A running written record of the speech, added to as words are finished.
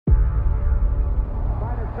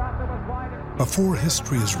Before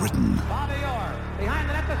history is written,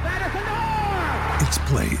 it's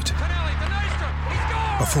played.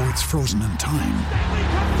 Before it's frozen in time,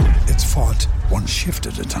 it's fought one shift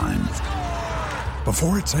at a time.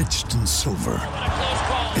 Before it's etched in silver,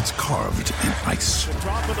 it's carved in ice.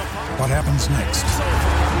 What happens next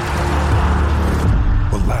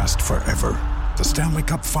will last forever. The Stanley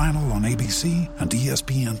Cup Final on ABC and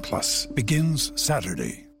ESPN Plus begins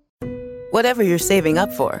Saturday. Whatever you're saving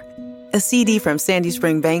up for, a CD from Sandy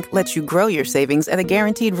Spring Bank lets you grow your savings at a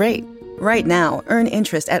guaranteed rate. Right now, earn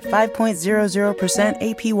interest at 5.00%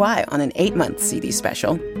 APY on an 8-month CD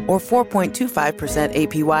special or 4.25%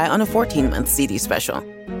 APY on a 14-month CD special.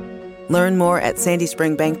 Learn more at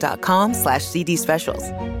sandyspringbank.com/CD specials.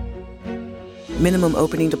 Minimum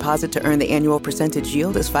opening deposit to earn the annual percentage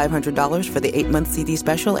yield is $500 for the 8-month CD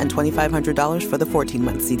special and $2,500 for the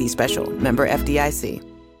 14-month CD special. Member FDIC.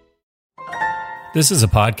 This is a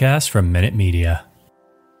podcast from Minute Media.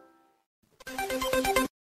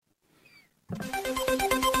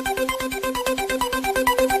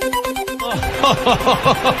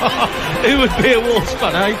 Who would be a Wolves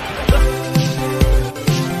fan, eh?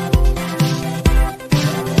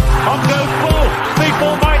 On goes ball.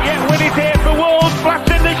 Speedball might yet win it here for Wolves.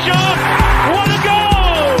 Flash in the shot. What a goal!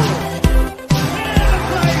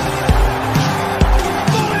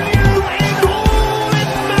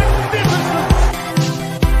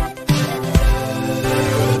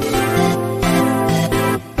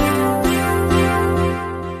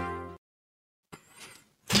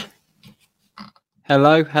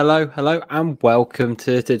 Hello, and welcome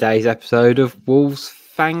to today's episode of Wolves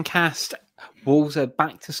Fancast. Wolves are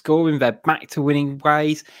back to scoring, they're back to winning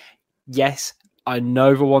ways. Yes, I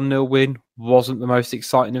know the 1-0 win wasn't the most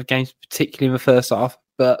exciting of games, particularly in the first half,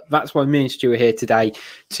 but that's why me and Stu are here today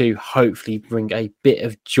to hopefully bring a bit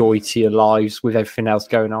of joy to your lives with everything else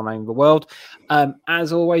going on in the world.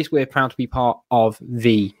 As always, we're proud to be part of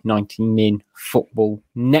the 90min Football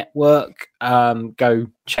Network. Go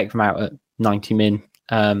check them out at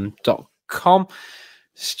 90min.com.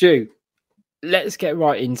 Stu, let's get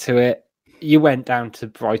right into it. You went down to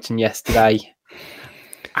Brighton yesterday.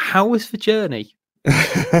 How was the journey?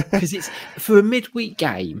 Because it's for a midweek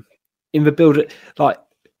game in the build, like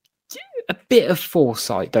a bit of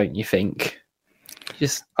foresight, don't you think?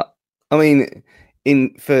 Just, I mean,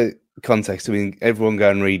 for context, I mean, everyone go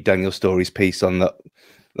and read Daniel Story's piece on the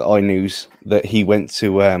iNews that he went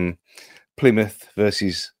to Plymouth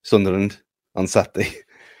versus Sunderland on Saturday,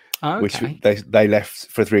 which they left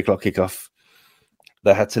for a 3:00 kickoff.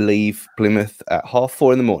 They had to leave Plymouth at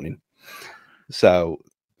 4:30 in the morning. So,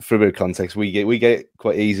 for a bit of context, we get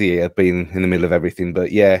quite easy at being in the middle of everything.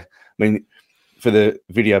 But yeah, I mean, for the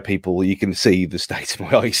video people, you can see the state of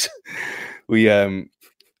my eyes. We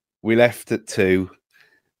left at 2:00.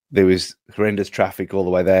 There was horrendous traffic all the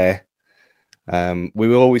way there. We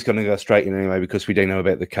were always going to go straight in anyway because we didn't know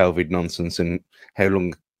about the COVID nonsense and how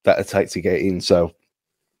long that would take to get in. So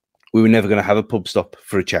we were never going to have a pub stop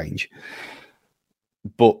for a change.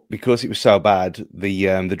 But because it was so bad,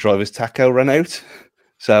 the driver's taco ran out.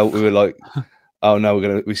 So we were like, oh no,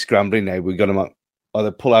 we're scrambling now. We're going to either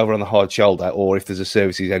pull over on the hard shoulder, or if there's a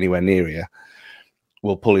services anywhere near here,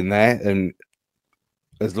 we'll pull in there. And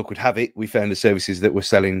as luck would have it, we found the services that were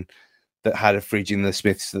selling, that had a fridge in the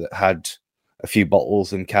Smiths that had a few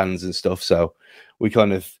bottles and cans and stuff. So we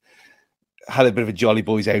kind of had a bit of a jolly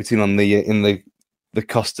boys outing on in the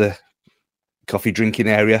Costa coffee drinking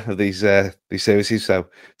area of these services. So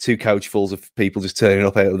 2 coachfuls of people just turning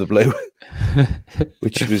up out of the blue,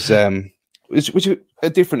 which was a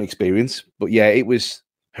different experience. But yeah, it was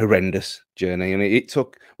horrendous journey, and we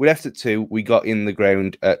left at 2:00. We got in the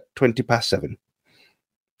ground at 7:20.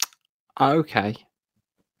 Okay,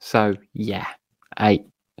 so yeah, a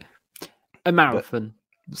marathon.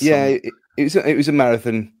 But, yeah, it was a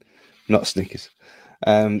marathon, not Snickers.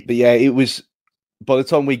 But yeah, it was. By the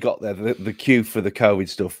time we got there, the queue for the COVID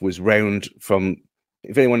stuff was round from.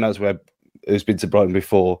 If anyone knows who's been to Brighton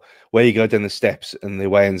before, where you go down the steps and the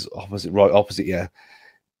way-ins right opposite you,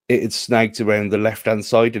 it had snagged around the left-hand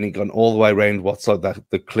side and it gone all the way around what's like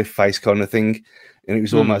the cliff face kind of thing, and it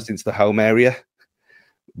was almost into the home area.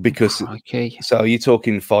 Because so you're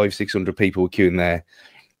talking 500-600 people were queuing there.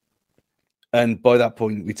 And by that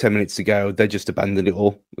point, with 10 minutes to go, they just abandoned it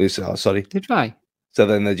all. Sorry. Did they? So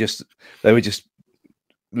then they were just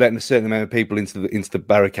letting a certain amount of people into the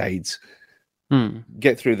barricades,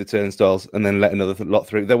 get through the turnstiles, and then let another lot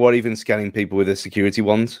through. They weren't even scanning people with their security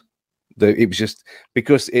wands. It was just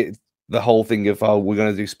because the whole thing of, we're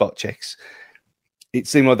going to do spot checks. It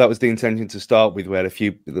seemed like that was the intention to start with, where a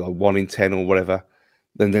few, 1 in 10 or whatever,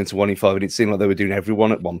 then down to 1 in 5, and it seemed like they were doing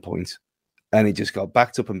everyone at one point. and it just got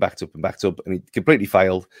backed up and backed up and backed up, and it completely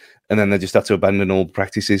failed. And then they just had to abandon all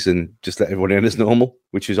practices and just let everyone in as normal,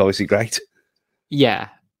 which was obviously great. Yeah,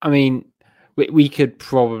 I mean, we could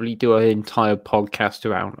probably do an entire podcast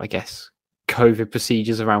around, I guess, COVID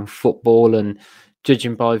procedures around football, and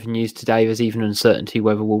judging by the news today, there's even uncertainty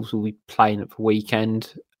whether Wolves will be playing at the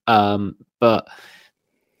weekend. But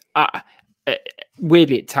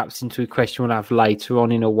weirdly, it taps into a question we'll have later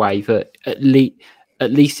on in a way that at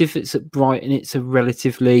least if it's at Brighton, it's a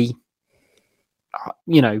relatively,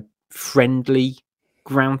 friendly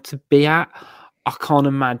ground to be at. I can't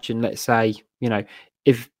imagine, let's say,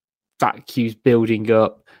 if that queue's building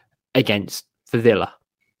up against the Villa,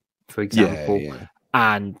 for example,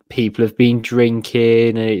 and people have been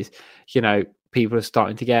drinking, and it's, people are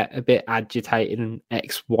starting to get a bit agitated and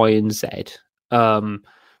X, Y, and Z. But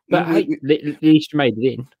at least you made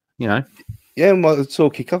it in, Yeah, and we saw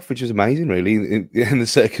kick-off, which was amazing, really, in the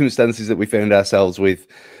circumstances that we found ourselves with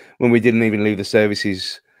when we didn't even leave the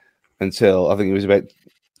services until, I think it was about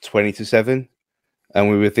 20-7. And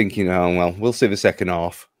we were thinking, oh, well, we'll see the second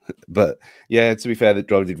half. But, yeah, to be fair, the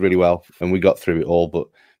drive did really well, and we got through it all. But,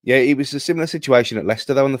 yeah, it was a similar situation at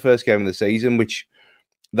Leicester, though, in the first game of the season, which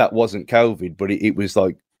that wasn't COVID, but it was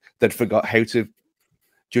like they'd forgot how to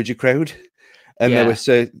judge a crowd. And they were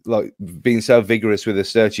so, like, being so vigorous with the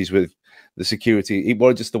searches with the security. It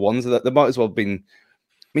was just the ones that they might as well have been.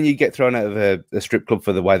 I mean, you get thrown out of a strip club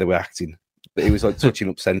for the way they were acting. But it was like touching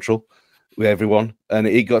up central with everyone. And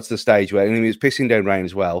it got to the stage where, he was pissing down rain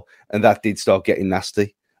as well. And that did start getting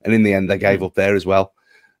nasty. And in the end, they gave up there as well.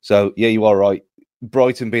 So, yeah, you are right.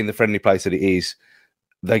 Brighton being the friendly place that it is,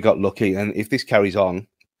 they got lucky. And if this carries on,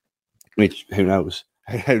 which who knows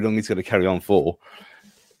how long it's going to carry on for,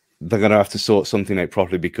 they're going to have to sort something out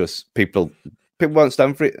properly, because people won't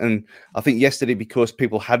stand for it. And I think yesterday, because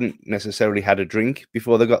people hadn't necessarily had a drink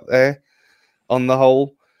before they got there, on the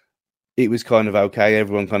whole, it was kind of okay.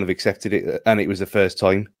 Everyone kind of accepted it, and it was the first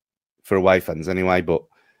time for away fans anyway. But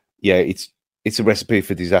yeah, it's a recipe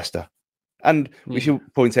for disaster. And we should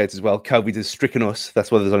point out as well, COVID has stricken us.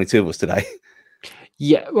 That's why there's only 2 of us today.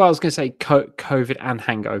 Yeah, well, I was going to say COVID and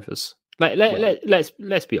hangovers.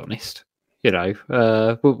 Let's be honest.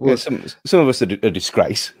 Some of us are a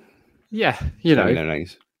disgrace. Yeah, No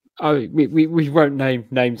names. We won't name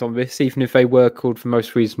names on this, even if they were called the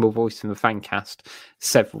most reasonable voice in the Fancast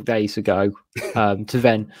several days ago, to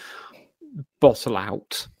then bottle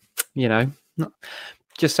out.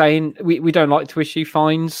 Just saying, we don't like to issue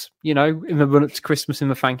fines, in the run up to Christmas in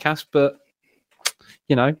the Fancast, but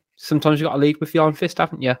sometimes you've got to lead with the iron fist,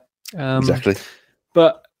 haven't you? Exactly.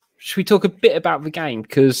 But should we talk a bit about the game?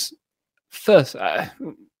 Because first,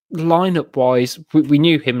 lineup wise, we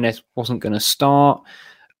knew Jimenez wasn't going to start.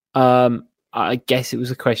 I guess it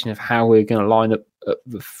was a question of how we were going to line up at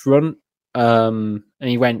the front. And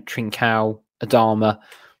he went Trincao, Adama,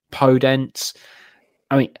 Podence.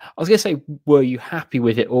 I mean, I was going to say, were you happy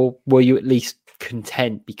with it, or were you at least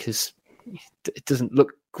content, because it doesn't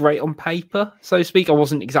look great on paper, so to speak? I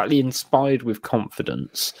wasn't exactly inspired with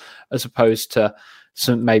confidence, as opposed to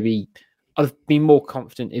some, maybe I'd been more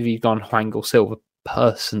confident if you'd gone Hwang or Silva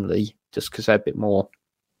personally, just because they're a bit more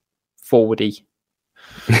forwardy.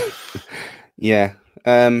 Yeah.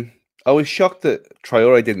 I was shocked that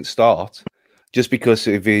Traore didn't start, just because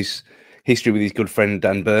of his history with his good friend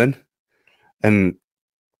Dan Burn, and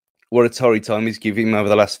what a torrid time he's given him over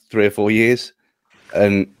the last 3 or 4 years.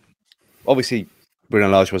 And obviously Bruno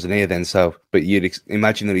Lage wasn't here then, but you'd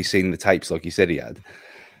imagine that he's seen the tapes like he said he had.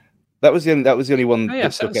 That was the only one. Oh, yeah,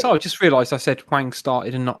 so I just realised I said Hwang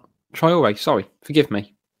started and not Traore. Sorry, forgive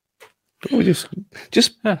me. We just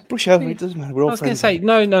brush over it. Doesn't matter. We're all I was going to say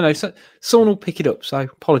no. So, someone will pick it up. So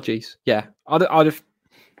apologies. Yeah, I'd have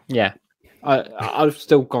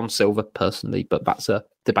still gone Silva personally, but that's a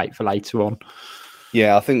debate for later on.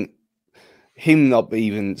 Yeah, I think him not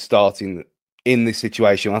even starting in this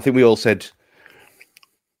situation. I think we all said,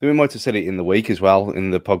 we might have said it in the week as well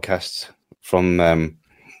in the podcast from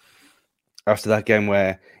after that game,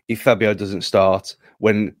 where if Fabio doesn't start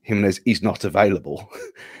when Jimenez is not available,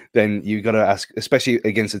 then you've got to ask, especially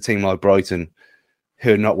against a team like Brighton,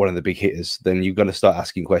 who are not one of the big hitters, then you've got to start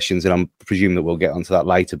asking questions. And I'm presuming that we'll get onto that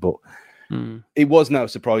later. But it was no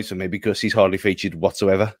surprise for me, because he's hardly featured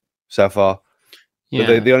whatsoever so far. Yeah.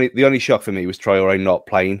 But the only shock for me was Traore not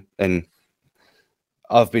playing. And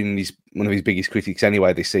I've been one of his biggest critics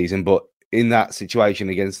anyway this season. But in that situation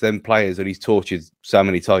against them players that he's tortured so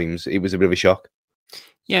many times, it was a bit of a shock.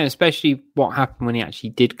 Yeah, especially what happened when he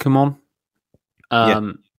actually did come on.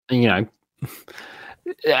 I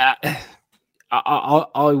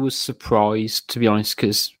was surprised, to be honest,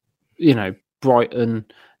 because Brighton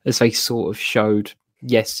as they sort of showed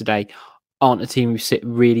yesterday, aren't a team who sit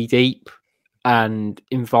really deep and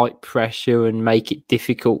invite pressure and make it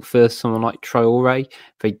difficult for someone like Traore.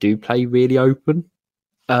 They do play really open,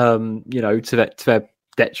 to their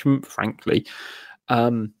detriment, frankly.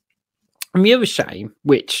 And the other shame,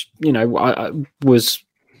 which,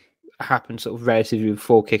 happened sort of relatively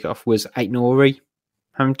before kickoff, was Aït-Nouri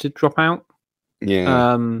having to drop out.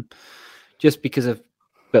 Yeah. Just because of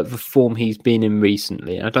the form he's been in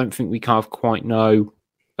recently. I don't think we kind of quite know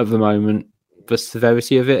at the moment the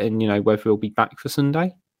severity of it and, whether he'll be back for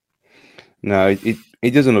Sunday. No,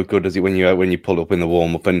 it doesn't look good, does it, when you pull up in the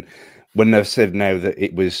warm-up? And when they've said now that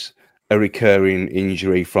it was a recurring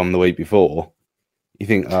injury from the week before, you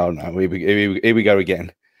think, oh, no, here we go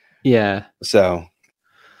again. Yeah. So,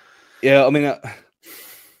 yeah, I mean,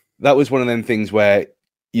 that was one of them things where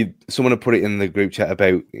someone had put it in the group chat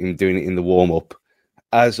about him doing it in the warm-up.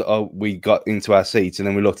 As we got into our seats, and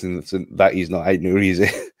then we looked, and that is not Aït-Nouri, is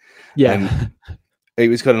it? Yeah. And it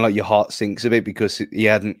was kind of like your heart sinks a bit because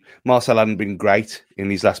Marcel hadn't been great in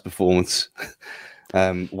his last performance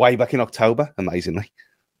way back in October, amazingly.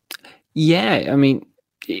 Yeah, I mean,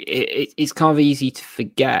 it's kind of easy to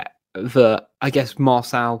forget that I guess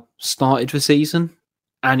Marcel started the season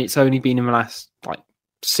and it's only been in the last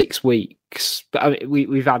 6 weeks. But I mean,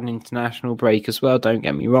 we've had an international break as well, don't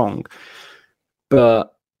get me wrong.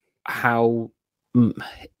 But how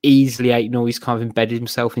easily Aït-Nouri's kind of embedded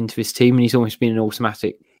himself into his team, and he's almost been an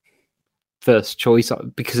automatic first choice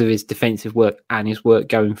because of his defensive work and his work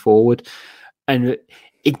going forward. And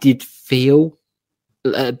it did feel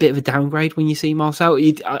a bit of a downgrade when you see Marcel.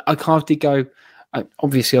 I kind of did go,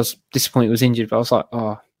 obviously I was disappointed he was injured, but I was like,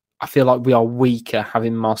 oh, I feel like we are weaker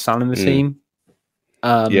having Marcel in the team.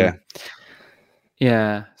 Yeah.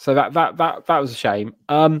 So that was a shame.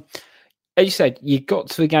 As you said, you got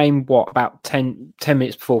to the game, about 10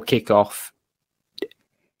 minutes before kickoff.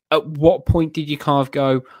 At what point did you kind of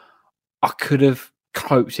go, I could have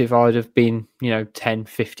coped if I'd have been, 10,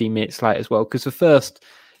 15 minutes late as well? Because the first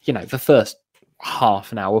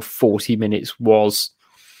half an hour, 40 minutes was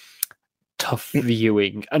tough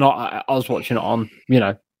viewing. And I was watching it on,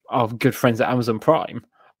 our good friends at Amazon Prime.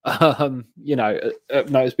 No, it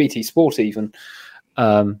was BT Sport even.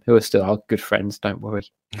 Who are still our good friends, don't worry.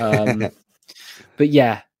 But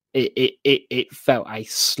yeah, it felt a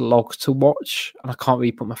slog to watch, and I can't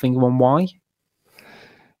really put my finger on why.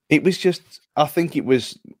 It was just, I think it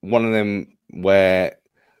was one of them where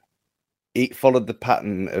it followed the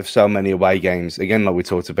pattern of so many away games, again, like we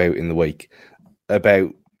talked about in the week,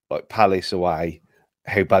 about Palace away,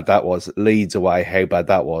 how bad that was, Leeds away, how bad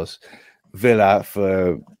that was, Villa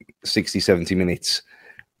for 60, 70 minutes,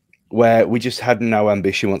 where we just had no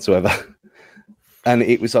ambition whatsoever. And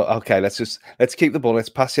it was like, okay, let's keep the ball, let's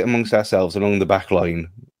pass it amongst ourselves along the back line,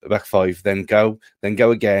 back five, then go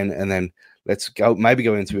again, and then let's maybe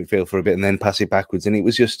go into midfield for a bit and then pass it backwards. And it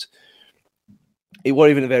was just, it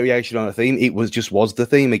wasn't even a variation on a theme. It was the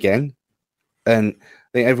theme again. And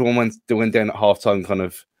I think everyone went down at halftime kind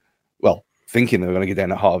of, thinking they were going to get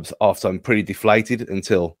down at halftime pretty deflated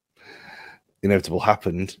until the inevitable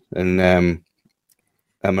happened. And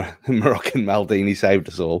Moroccan Maldini saved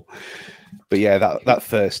us all. But yeah, the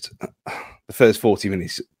first 40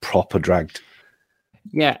 minutes proper dragged.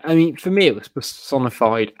 Yeah, I mean, for me, it was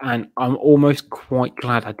personified, and I'm almost quite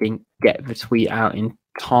glad I didn't get the tweet out in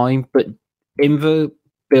time. But in the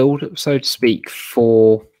build, so to speak,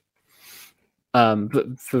 for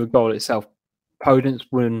the goal itself, Podence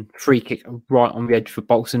won free kick right on the edge of the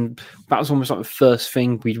box, and that was almost like the first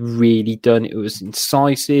thing we'd really done. It was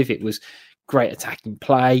incisive, it was great attacking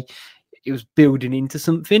play, it was building into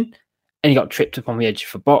something, and he got tripped up on the edge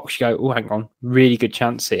of the box. You go, oh, hang on, really good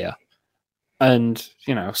chance here. And,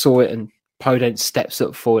 I saw it, and Podence steps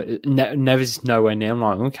up for it. Neves is nowhere near. I'm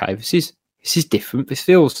like, okay, this is different. This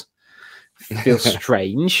feels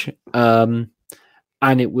strange.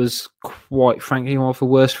 And it was, quite frankly, one of the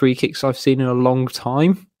worst free kicks I've seen in a long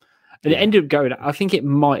time. And it ended up going, I think it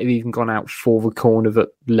might have even gone out for the corner that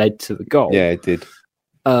led to the goal. Yeah, it did.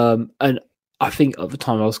 And I think at the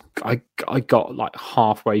time I got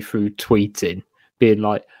halfway through tweeting, being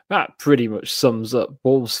like, that pretty much sums up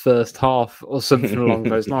Wolves' first half or something along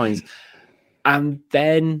those lines. And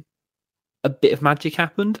then a bit of magic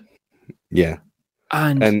happened. Yeah.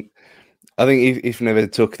 And I think if Never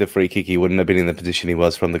took the free kick, he wouldn't have been in the position he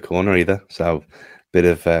was from the corner either. So bit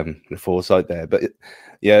of foresight there. But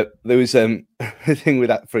yeah, there was a thing with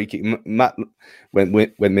that free kick. Matt went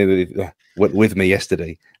with me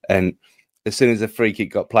yesterday, and as soon as the free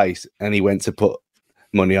kick got placed and he went to put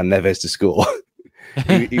money on Neves to score,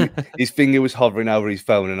 His finger was hovering over his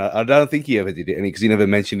phone, and I don't think he ever did it, because he never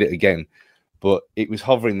mentioned it again. But it was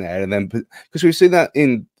hovering there, and then because we've seen that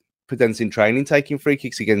in Prudence in training, taking free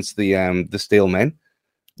kicks against the Steel Men.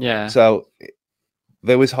 Yeah. So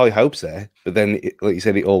there was high hopes there, but then, like you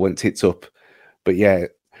said, it all went tits up. But yeah,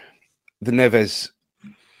 the Neves,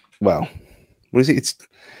 well, what is it?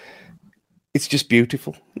 It's just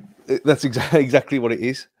beautiful. That's exactly what it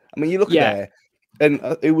is. I mean, you look there, and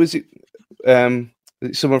it was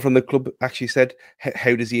someone from the club actually said,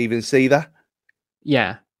 "How does he even see that?"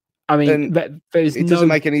 Yeah, I mean, it doesn't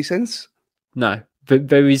make any sense. No, but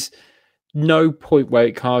there is no point where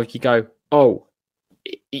it kind of you go, oh,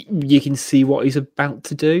 you can see what he's about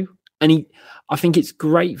to do, and I think it's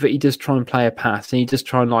great that he does try and play a pass, and he does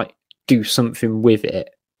try and like do something with it,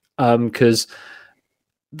 because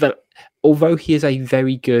although he is a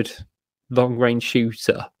very good long range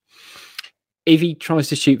shooter, if he tries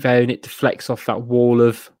to shoot there and it deflects off that wall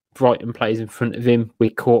of Brighton players in front of him,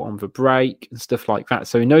 we're caught on the break and stuff like that.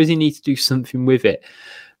 So he knows he needs to do something with it.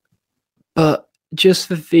 But just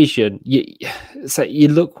the vision, you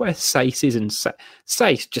look where Saiss is, and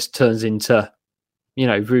Saiss just turns into,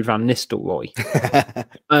 Ruud van Nistelrooy.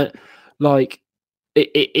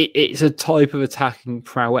 It's a type of attacking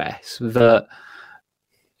prowess that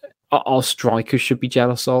our strikers should be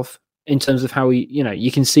jealous of, in terms of how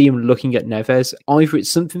you can see him looking at Neves. Either it's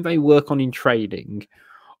something they work on in training,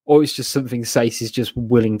 or it's just something Saiss is just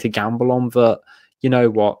willing to gamble on. That,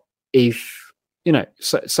 if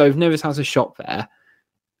Neves has a shot there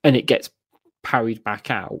and it gets parried back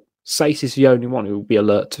out, Saiss is the only one who will be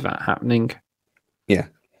alert to that happening. Yeah,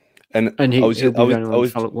 and he'll be the only one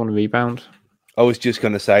who want to rebound. I was just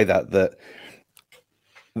going to say that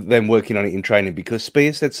them working on it in training, because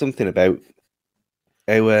Spears said something about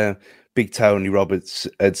how Big Tony Roberts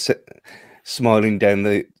had smiling down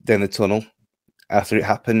the tunnel after it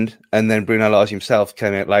happened, and then Bruno Lage himself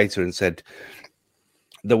came out later and said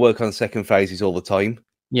the work on second phases all the time.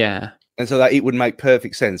 Yeah, and so that it would make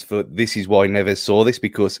perfect sense for this is why Neves saw this,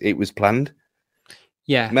 because it was planned.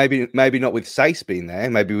 Yeah, maybe not with Saiss being there,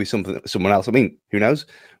 maybe with someone else. I mean, who knows?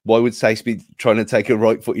 Why would Saiss be trying to take a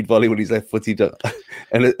right-footed volley when he's left-footed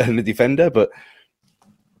and a defender? But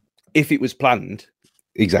if it was planned,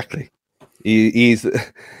 exactly, his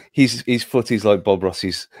foot is like Bob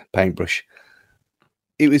Ross's paintbrush.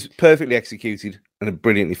 It was perfectly executed and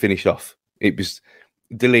brilliantly finished off. It was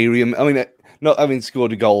delirium. I mean, not having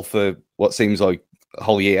scored a goal for what seems like a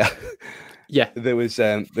whole year. Yeah, there was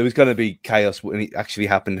going to be chaos when it actually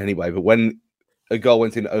happened anyway. But when a goal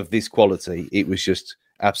went in of this quality, it was just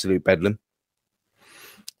absolute bedlam.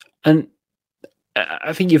 And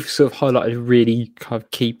I think you've sort of highlighted a really kind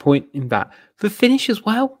of key point in that. The finish as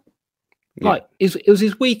well. Yeah. Like, it was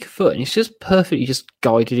his weak foot, and it's just perfectly just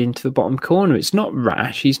guided into the bottom corner. It's not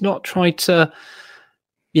rash. He's not tried to,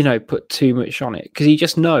 put too much on it, because he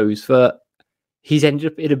just knows that he's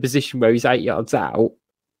ended up in a position where he's 8 yards out.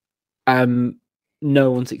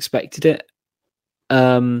 No one's expected it.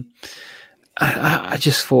 I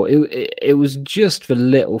just thought it was just the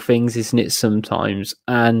little things, isn't it, sometimes?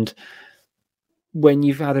 And when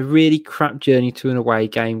you've had a really crap journey to an away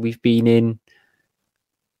game, we've been in...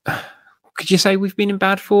 Could you say we've been in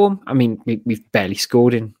bad form? I mean, we've barely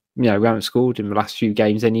scored in... we haven't scored in the last few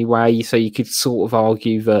games anyway, so you could sort of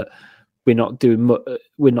argue that we're not doing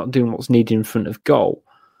what's needed in front of goal.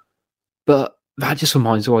 But that just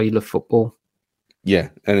reminds me why you love football. Yeah,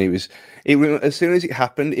 and as soon as it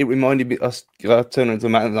happened, it reminded me. I turned into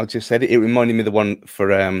Matt and I just said it. It reminded me of the one for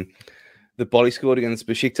the volley scored against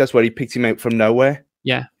Besiktas, where he picked him out from nowhere.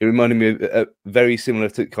 Yeah, it reminded me of a very similar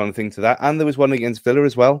kind of thing to that. And there was one against Villa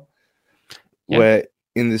as well, where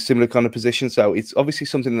in the similar kind of position. So it's obviously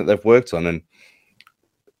something that they've worked on, and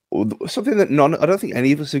something that I don't think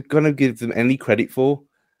any of us are going to give them any credit for.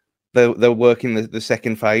 They're working the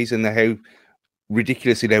second phase, and how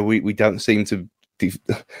ridiculously we don't seem to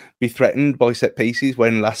be threatened by set pieces,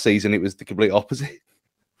 when last season it was the complete opposite.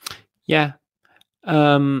 Yeah.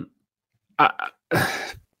 I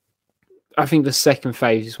think the second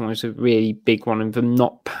phase was a really big one, and them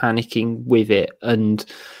not panicking with it and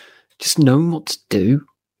just knowing what to do,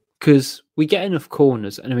 because we get enough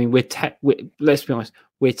corners, and I mean let's be honest,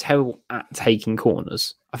 we're terrible at taking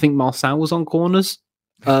corners. I think Marcel was on corners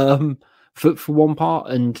for one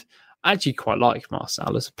part, and I actually quite like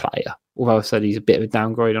Marcel as a player, although I said he's a bit of a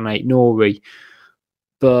downgrade on Aït-Nouri.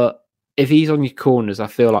 But if he's on your corners, I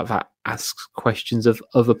feel like that asks questions of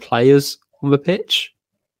other players on the pitch,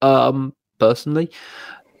 personally.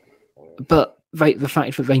 But the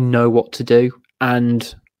fact that they know what to do,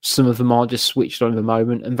 and some of them are just switched on in the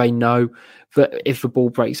moment, and they know that if the ball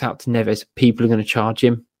breaks out to Neves, people are going to charge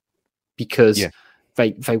him because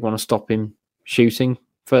they want to stop him shooting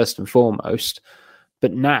first and foremost.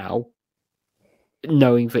 But now,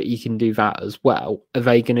 knowing that he can do that as well, are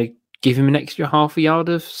they going to give him an extra half a yard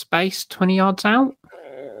of space, 20 yards out?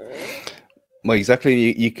 Well,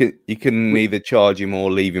 exactly. You can either charge him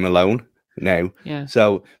or leave him alone now. Yeah.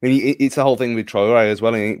 So I mean, it's the whole thing with Traore as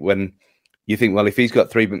well. When you think, well, if he's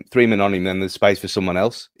got three men on him, then there's space for someone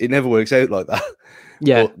else. It never works out like that.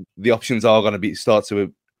 Yeah. But the options are going to start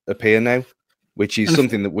to appear now, which is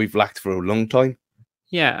something that we've lacked for a long time.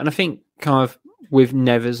 Yeah, and I think kind of with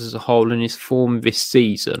Neves as a whole and his form this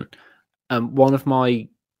season, one of my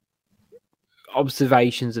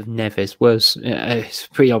observations of Neves was it's a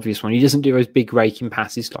pretty obvious one. He doesn't do those big raking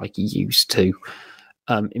passes like he used to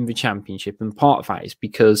in the Championship, and part of that is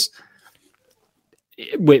because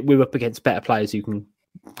we're up against better players who can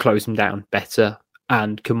close him down better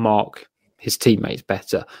and can mark his teammates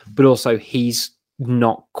better, but also he's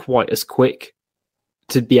not quite as quick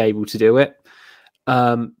to be able to do it.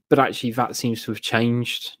 But actually that seems to have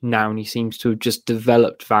changed now, and he seems to have just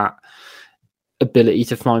developed that ability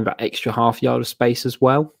to find that extra half yard of space as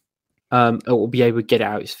well. It will be able to get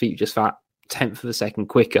out his feet just that 10th of a second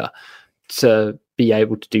quicker to be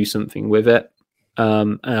able to do something with it.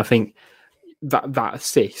 And I think that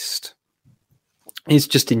assist is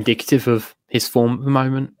just indicative of his form at the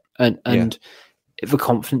moment and the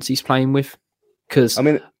confidence he's playing with. Because I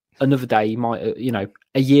mean, another day he might,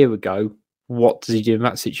 a year ago, what does he do in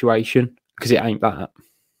that situation? Because it ain't that.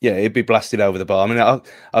 Yeah, it'd be blasted over the bar. I mean,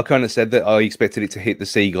 I kind of said that I expected it to hit the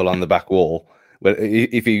seagull on the back wall. Well,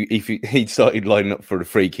 if he'd started lining up for a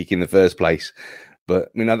free kick in the first place,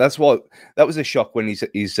 but that was a shock when his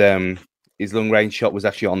long range shot was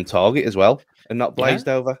actually on target as well and not blazed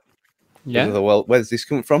over. Yeah. I thought, well, where's this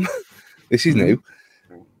coming from? This is new.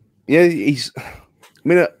 Yeah,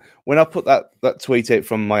 when I put that tweet out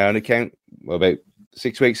from my own account about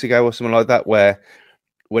 6 weeks ago or something like that, where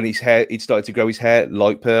when he'd started to grow his hair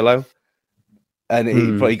like Pirlo, and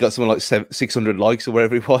he probably got something like 600 likes or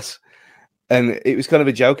whatever it was. And it was kind of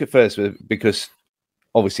a joke at first because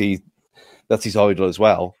obviously that's his idol as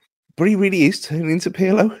well. But he really is turning into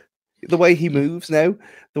Pirlo. The way he moves now,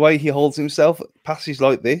 the way he holds himself, passes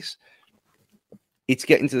like this. It's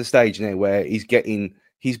getting to the stage now where he's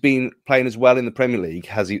been playing as well in the Premier League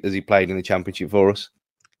as he played in the Championship for us.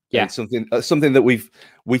 Yeah, it's something that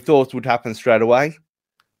we thought would happen straight away,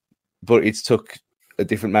 but it's took a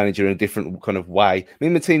different manager in a different kind of way. I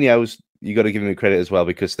mean, Moutinho's, you got to give him credit as well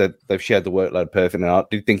because they've shared the workload perfectly. I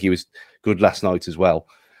did think he was good last night as well,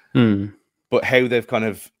 but how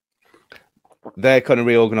they've their kind of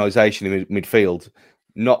reorganisation in midfield,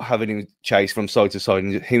 not having him chase from side to side,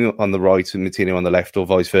 and him on the right and Moutinho on the left, or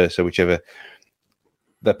vice versa, whichever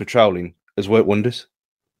they're patrolling, has worked wonders.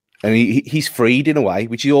 And he's freed in a way,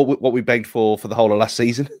 which is all what we begged for the whole of last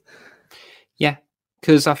season. Yeah,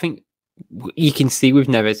 because I think you can see with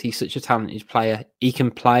Neves, he's such a talented player. He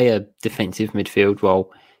can play a defensive midfield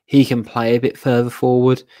role. He can play a bit further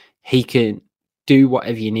forward. He can do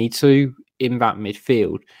whatever you need to in that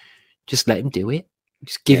midfield. Just let him do it.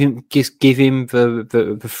 Just give him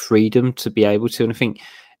the freedom to be able to. And I think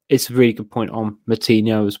it's a really good point on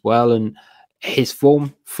Moutinho as well, and his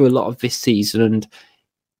form for a lot of this season. And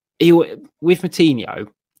with Moutinho,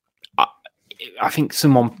 I think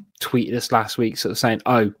someone tweeted us last week sort of saying,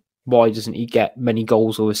 "Oh, why doesn't he get many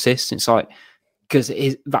goals or assists?" It's like because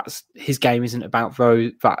his game isn't about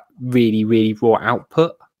that really, really raw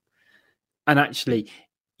output. And actually,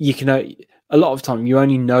 you can a lot of time you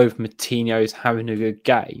only know if Moutinho is having a good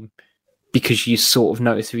game because you sort of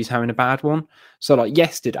notice if he's having a bad one. So like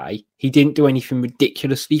yesterday, he didn't do anything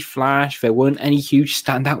ridiculously flash. There weren't any huge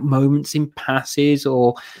standout moments in passes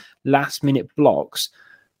or last minute blocks,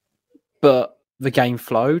 but the game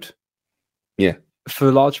flowed. Yeah. For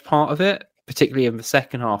a large part of it, particularly in the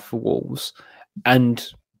second half for Wolves. And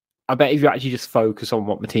I bet if you actually just focus on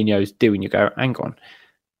what Moutinho's doing, you go, hang on,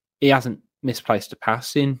 he hasn't misplaced a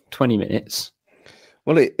pass in 20 minutes.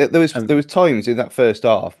 Well, there was times in that first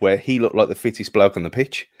half where he looked like the fittest bloke on the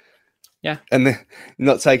pitch. Yeah. And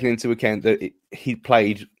not taking into account that he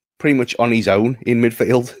played pretty much on his own in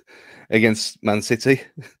midfield against Man City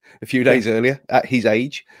a few days earlier at his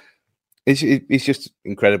age. It's just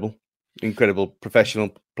incredible. Incredible professional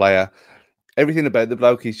player. Everything about the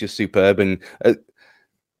bloke is just superb. And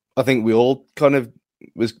I think we all kind of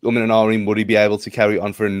was umming and ahhing, would he be able to carry it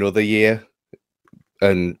on for another year?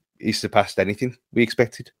 And he surpassed anything we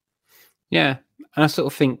expected. Yeah. And I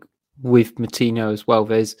sort of think with Moutinho as well,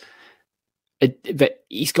 But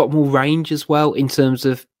he's got more range as well in terms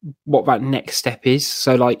of what that next step is.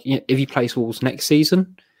 So, like, if he plays Wolves next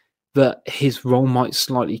season, that his role might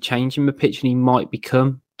slightly change in the pitch, and he might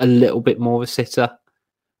become a little bit more of a sitter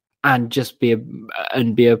and just be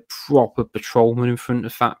a proper patrolman in front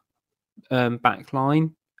of that back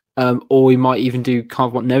line. Or he might even do kind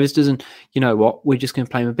of what Neves does, and you know what? We're just going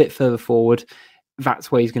to play him a bit further forward.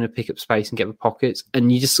 That's where he's going to pick up space and get the pockets.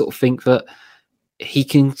 And you just sort of think that he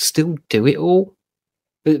can still do it all.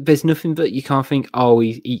 There's nothing that you can't think,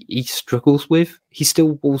 he struggles with. He's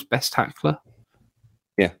still Wolves' best tackler.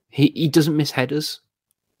 Yeah. He doesn't miss headers.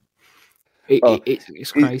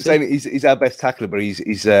 It's crazy. He's our best tackler, but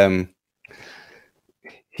his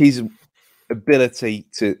ability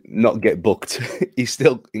to not get booked is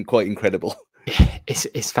still quite incredible.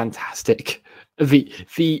 It's fantastic.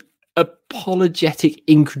 The apologetic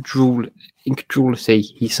incredulity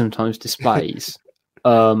he sometimes displays.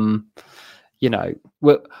 We'll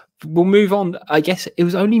move on. I guess it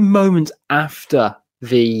was only moments after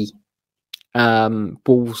the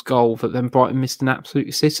Wolves goal that then Brighton missed an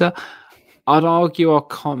absolute sitter. I'd argue I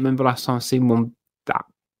can't remember last time I've seen one that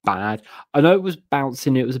bad. I know it was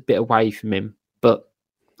bouncing, it was a bit away from him, but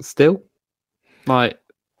still, like...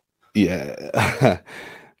 Yeah.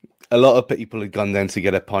 A lot of people had gone down to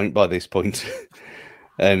get a pint by this point.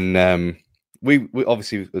 And we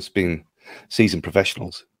obviously, as being seasoned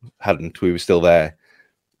professionals, we were still there.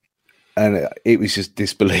 And it was just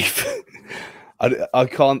disbelief. I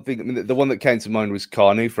can't think... I mean, the one that came to mind was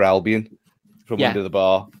Carnu for Albion from under the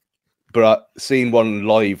bar. But seeing one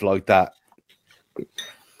live like that,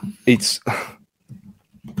 it's... I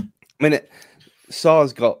mean,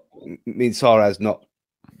 Saiss has not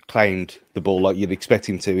claimed the ball like you'd expect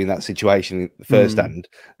him to in that situation in the first hand.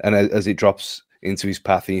 And as it drops into his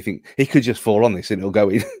path, and you think, he could just fall on this and it'll go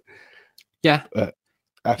in. Yeah.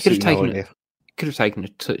 Absolutely no idea. Could have taken a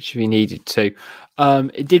touch if he needed to.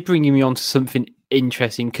 It did bring me on to something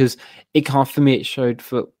interesting, because it for me, it showed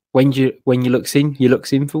that when you looks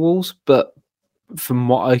in for Wolves, but from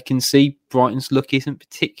what I can see, Brighton's luck isn't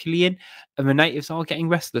particularly in, and the natives are getting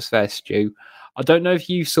restless there, Stu. I don't know if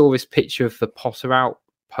you saw this picture of the Potter out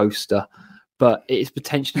poster, but it is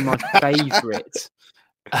potentially my favourite.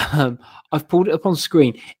 I've pulled it up on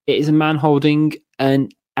screen. It is a man holding an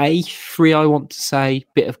A3, I want to say,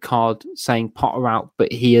 bit of card saying Potter out,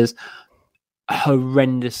 but he has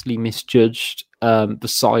horrendously misjudged the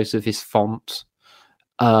size of his font.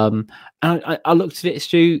 And I looked at it,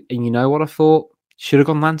 Stu, and you know what I thought? Should have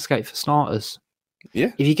gone landscape for starters.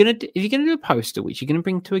 Yeah. If you're gonna do a poster which you're gonna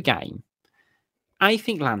bring to a game, I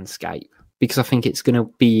think landscape, because I think it's gonna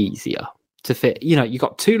be easier to fit. You know, you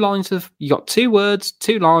got two words,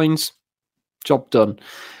 2 lines, job done.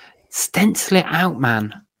 Stencil it out,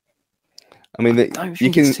 man. I mean, I don't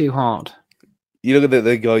think it's too hard. You look at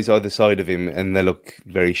the guys either side of him, and they look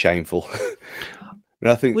very shameful. And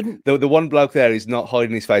I think the one bloke there is not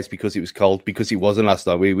hiding his face because it was cold, because it wasn't last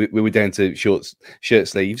night. We were down to shirt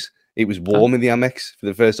sleeves. It was warm in the Amex for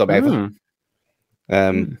the first time ever.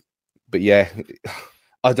 But yeah,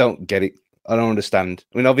 I don't get it. I don't understand.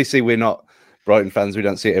 I mean, obviously we're not Brighton fans. We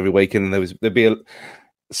don't see it every weekend, and there'd be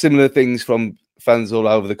similar things from fans all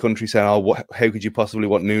over the country saying, how could you possibly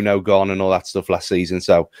want Nuno gone and all that stuff last season?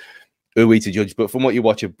 So who are we to judge? But from what you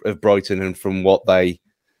watch of Brighton, and from what their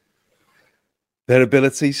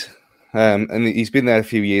abilities, and he's been there a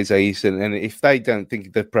few years, Saiss, and if they don't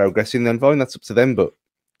think they're progressing, then fine, that's up to them. But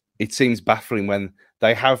it seems baffling when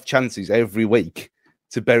they have chances every week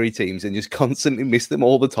to bury teams and just constantly miss them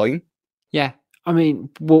all the time. Yeah, I mean,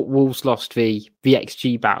 Wolves lost the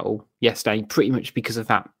XG battle yesterday pretty much because of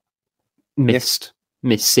that missed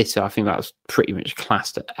sitter. I think that was pretty much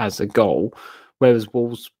classed as a goal, whereas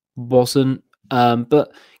Wolves wasn't.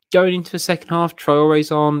 But going into the second half,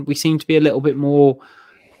 Traore's on. We seem to be a little bit more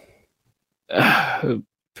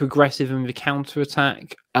progressive in the counter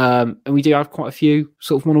attack, and we do have quite a few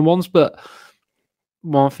sort of one-on-ones. But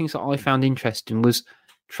one of the things that I found interesting was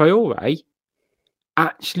Traore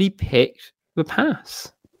actually picked the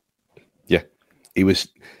pass. Yeah, it was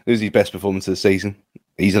his best performance of the season,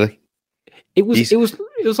 easily. It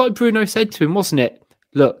was like Bruno said to him, wasn't it?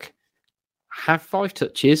 Look, have 5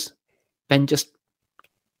 touches, then just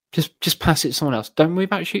pass it to someone else. Don't worry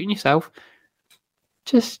about shooting yourself.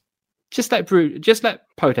 Just let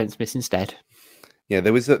Podence miss instead. Yeah,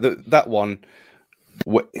 there was that one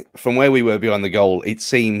from where we were behind the goal. It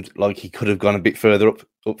seemed like he could have gone a bit further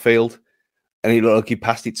upfield, and it looked like he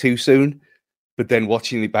passed it too soon. But then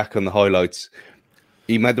watching it back on the highlights,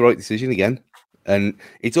 he made the right decision again. And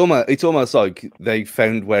it's almost like they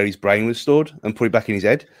found where his brain was stored and put it back in his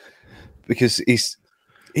head, because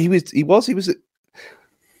He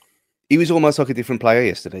was almost like a different player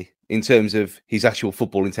yesterday in terms of his actual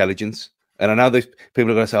football intelligence. And I know that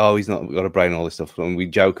people are going to say, "Oh, he's not got a brain," and all this stuff, and we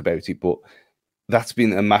joke about it, but that's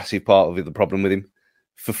been a massive part of the problem with him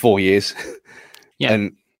for 4 years. Yeah.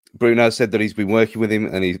 And Bruno said that he's been working with him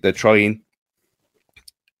and they're trying.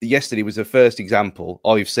 Yesterday was the first example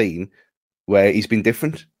I've seen where he's been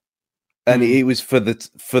different, and it was for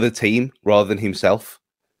the team rather than himself.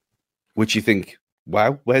 Which you think,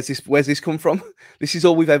 wow, where's this come from? This is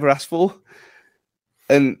all we've ever asked for.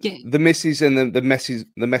 And the misses and the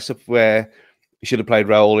mess up where he should have played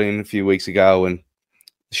Raul in a few weeks ago and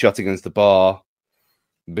shot against the bar,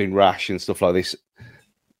 being rash and stuff like this.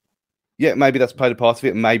 Yeah, maybe that's played a part of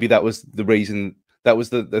it. And maybe that was the reason. That was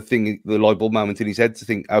the thing, the light bulb moment in his head to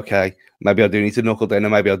think, okay, maybe I do need to knuckle down,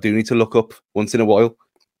 and maybe I do need to look up once in a while.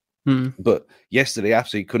 But yesterday,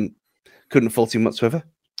 absolutely couldn't fault him whatsoever.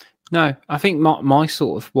 No, I think my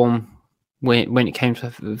sort of one when it came to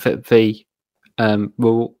the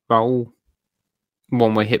Raul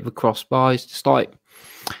one where hit the crossbar is just like,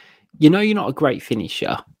 you're not a great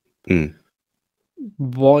finisher.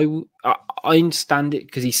 Why? I understand it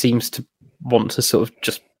because he seems to want to sort of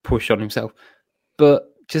just push on himself,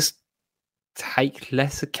 but just take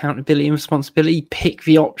less accountability and responsibility. Pick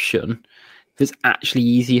the option that's actually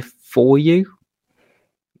easier for you.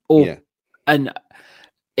 And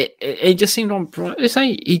it just seemed on.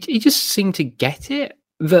 He just seemed to get it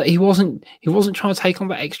that he wasn't trying to take on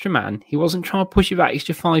that extra man. He wasn't trying to push it that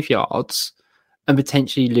extra 5 yards and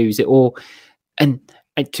potentially lose it. And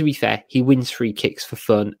to be fair, he wins free kicks for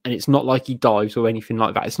fun, and it's not like he dives or anything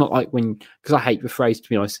like that. It's not like because I hate the phrase, to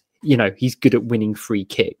be honest. He's good at winning free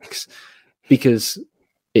kicks because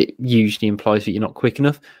it usually implies that you're not quick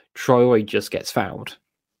enough. Traore just gets fouled,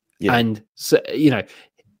 and so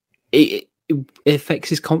it affects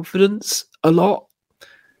his confidence a lot.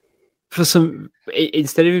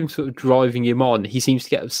 Instead of him sort of driving him on, he seems to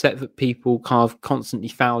get upset that people kind of constantly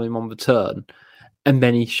foul him on the turn, and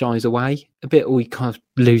then he shies away a bit, or he kind of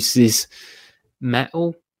loses his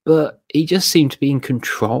mettle. But he just seemed to be in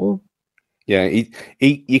control. Yeah,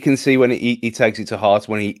 you can see when he takes it to heart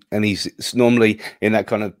he's normally in that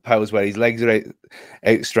kind of pose where his legs are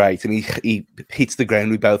out straight and he hits the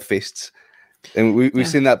ground with both fists. And we've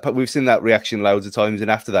seen that reaction loads of times.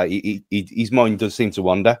 And after that, his mind does seem to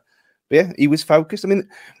wander. But yeah, he was focused. I mean,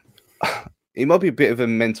 it might be a bit of a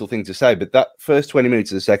mental thing to say, but that first 20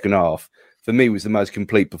 minutes of the second half for me was the most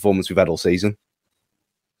complete performance we've had all season.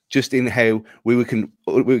 Just in how we were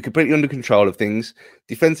completely under control of things.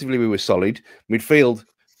 Defensively, we were solid. Midfield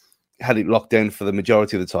had it locked down for the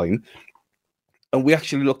majority of the time. And we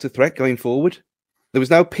actually looked a threat going forward. There was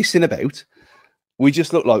no pissing about. We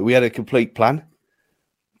just looked like we had a complete plan.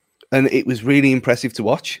 And it was really impressive to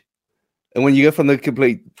watch. And when you go from the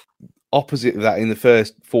complete opposite of that in the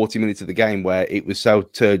first 40 minutes of the game, where it was so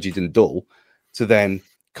turgid and dull, to then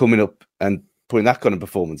coming up and putting that kind of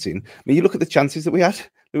performance in. I mean, you look at the chances that we had.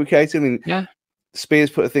 I mean, Spears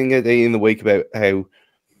put a thing in the week about how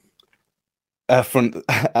our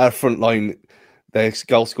front line, their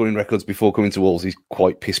goal scoring records before coming to Wolves is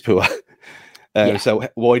quite piss poor. So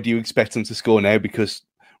why do you expect them to score now? Because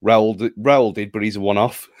Raul did, but he's a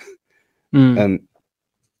one-off. It's kind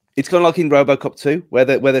of like in RoboCop 2, where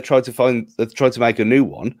they tried to make a new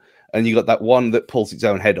one, and you got that one that pulls its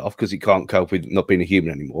own head off because it can't cope with not being a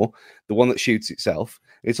human anymore. The one that shoots itself.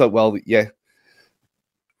 It's like, well, yeah.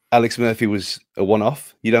 Alex Murphy was a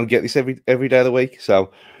one-off. You don't get this every day of the week.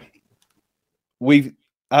 So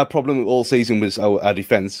our problem all season was our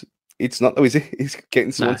defence. It's not though, is it? It's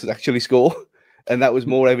getting someone to actually score. And that was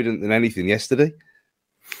more evident than anything yesterday.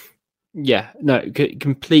 Yeah, no,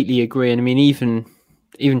 completely agree. And I mean, even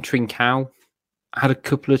Trincao had a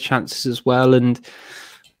couple of chances as well, and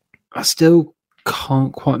I still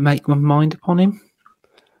can't quite make my mind upon him.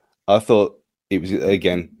 I thought it was his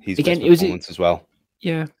best performance as well.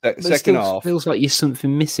 Yeah, second half feels like there's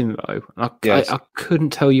something missing though. I couldn't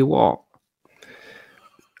tell you what.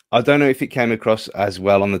 I don't know if it came across as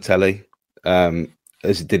well on the telly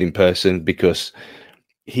as it did in person, because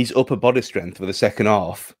his upper body strength for the second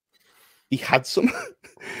half, he had some.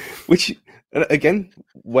 Which again,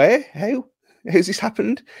 where, how has this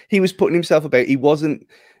happened? He was putting himself about. He wasn't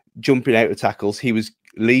jumping out of tackles. He was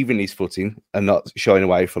leaving his footing and not shying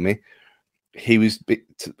away from it. He was,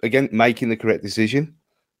 again, making the correct decision,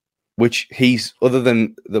 which he's, other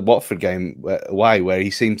than the Watford game away, where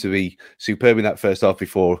he seemed to be superb in that first half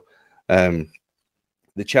before the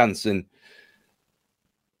chance. And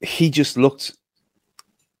he just looked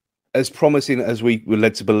as promising as we were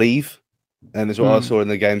led to believe. And as what I saw in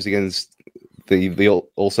the games against the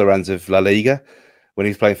also-rans of La Liga, when he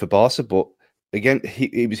was playing for Barca. But again,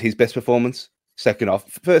 it was his best performance. Second half,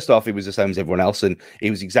 first half, he was the same as everyone else, and he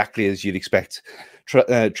was exactly as you'd expect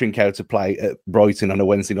Trincao to play at Brighton on a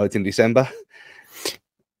Wednesday night in December.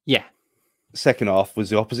 Yeah. Second half was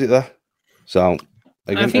the opposite there. So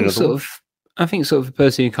again, I think sort of the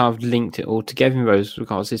person who kind of linked it all together in those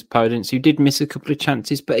regards is Podence, who did miss a couple of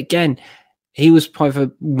chances, but again, he was probably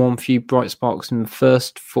one few bright sparks in the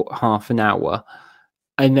first half an hour,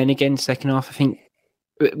 and then again second half. I think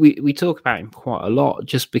we talk about him quite a lot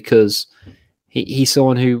just because he's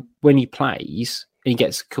someone who, when he plays and he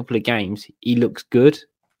gets a couple of games, he looks good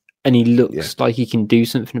and he looks like he can do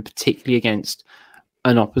something, particularly against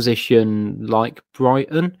an opposition like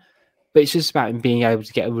Brighton. But it's just about him being able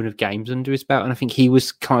to get a run of games under his belt. And I think he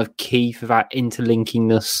was kind of key for that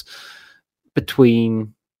interlinkingness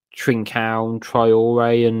between Trincao and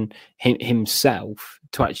Traore and himself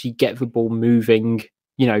to actually get the ball moving,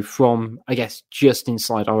 from, I guess, just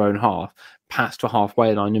inside our own half, past the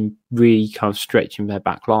halfway line and really kind of stretching their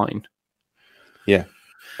back line. Yeah.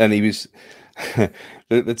 And he was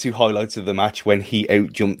the two highlights of the match when he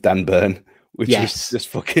out-jumped Dan Burn, which is just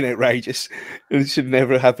fucking outrageous. It should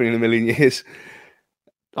never happen in a million years.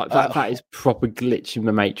 Like that is proper glitch in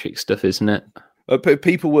the Matrix stuff, isn't it?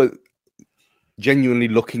 People were genuinely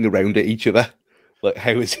looking around at each other. Like,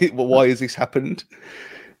 how is it? Well, why has this happened?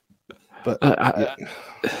 But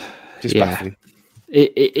just baffling.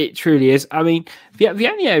 It truly is. I mean, the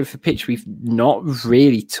only area of the pitch we've not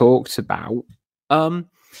really talked about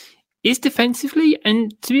is defensively.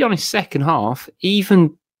 And to be honest, second half,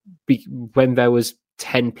 even when there was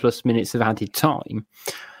 10 plus minutes of added time,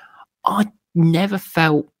 I never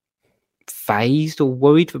felt phased or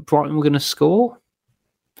worried that Brighton were going to score.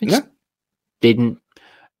 They just didn't.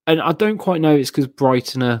 And I don't quite know it's because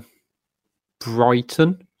Brighton are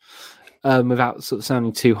Brighton, without sort of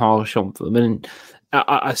sounding too harsh on them. And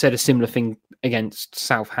I said a similar thing against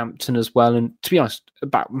Southampton as well. And to be honest,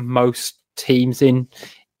 about most teams in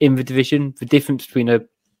the division, the difference between a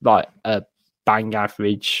bang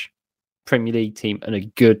average Premier League team and a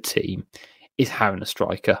good team is having a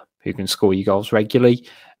striker who can score you goals regularly.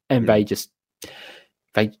 And they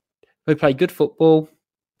play good football,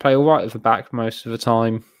 play all right at the back most of the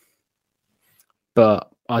time.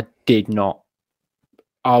 But I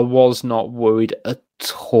was not worried at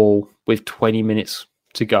all with 20 minutes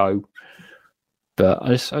to go. But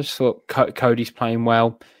I just thought Cody's playing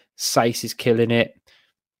well. Saiss is killing it.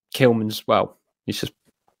 Kilman's, well, he's just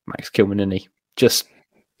Max Kilman, isn't he? Just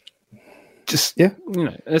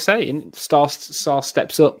I say, Star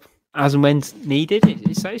steps up as and when needed.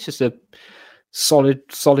 It's just a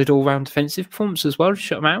solid all-round defensive performance as well to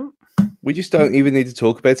shut them out. We just don't even need to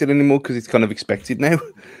talk about it anymore because it's kind of expected now.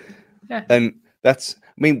 Yeah. And that's,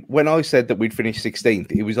 I mean, when I said that we'd finish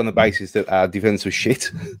 16th, it was on the basis that our defence was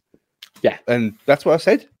shit. Yeah. And that's what I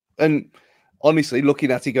said. And honestly,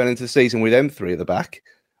 looking at it going into the season with them three at the back,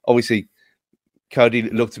 obviously, Cody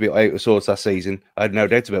looked a bit out of sorts last season. I had no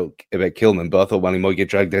doubt about Kilman, but I thought, well, he might get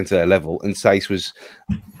dragged down to their level. And Saiss was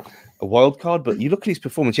a wild card, but you look at his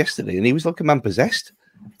performance yesterday and he was like a man possessed.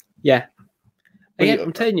 Yeah. Again,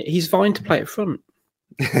 I'm telling you, he's fine to play up front.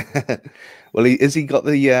 Well, has he got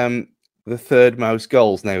the third most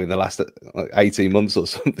goals now in the last 18 months or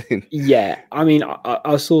something? Yeah. I mean,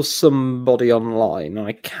 I saw somebody online,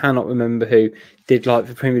 I cannot remember who, did like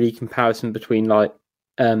the Premier League comparison between like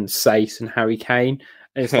Saiss and Harry Kane.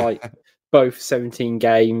 And it's like both 17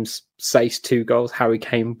 games, Saiss 2 goals, Harry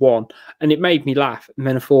Kane 1. And it made me laugh. And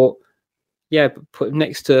then I thought, yeah, but put him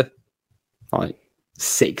next to like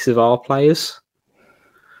 6 of our players.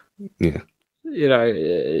 Yeah.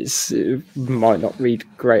 It might not read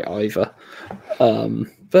great either.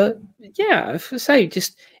 But yeah, if I say,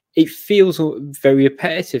 just it feels very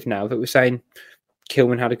repetitive now that we're saying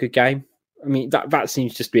Kilman had a good game. I mean, that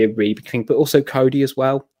seems just to be a really big thing, but also Cody as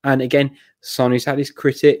well. And again, Sonny's had his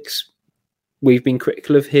critics. We've been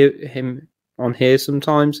critical of him on here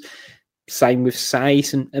sometimes. Same with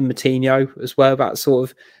Saiss and Moutinho as well. That sort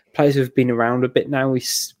of players who have been around a bit now. We've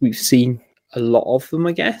seen a lot of them,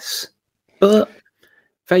 I guess. But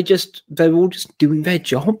they're all just doing their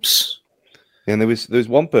jobs. And there was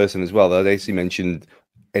one person as well that I actually mentioned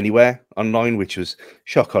anywhere online, which was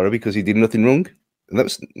shock horror because he did nothing wrong. And that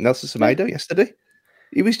was Nelson Semedo yesterday.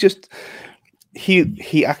 He was just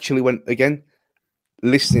he actually went again,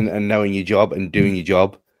 listening and knowing your job and doing your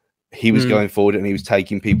job. He was going forward and he was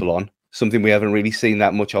taking people on. Something we haven't really seen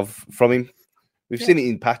that much of from him. We've seen it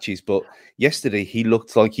in patches, but yesterday he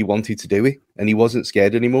looked like he wanted to do it and he wasn't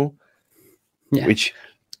scared anymore. Yeah. Which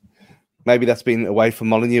maybe that's been away from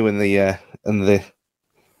Molyneux and the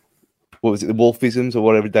what was it, the Wolfisms or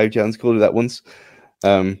whatever Dave Jones called it that once.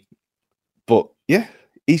 But yeah,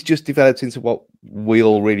 he's just developed into what we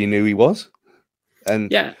all really knew he was.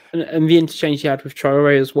 And the interchange he had with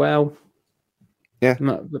Traore as well. Yeah,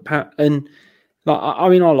 and I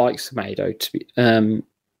mean, I like Semedo to be,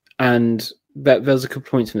 and there's a couple of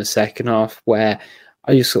points in the second half where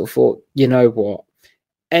I just sort of thought, you know what,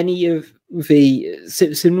 any of the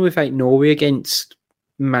similar with Aït-Nouri against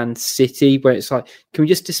Man City, where it's like, can we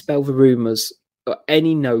just dispel the rumours or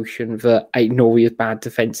any notion that Aït-Nouri is bad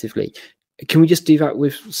defensively? Can we just do that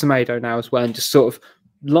with Semedo now as well, and just sort of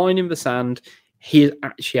line in the sand? He is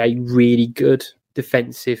actually a really good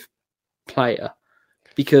defensive player,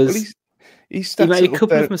 because he made a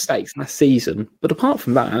couple of mistakes last season, but apart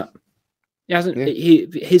from that, he hasn't. Yeah.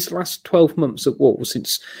 His last 12 months at Wolves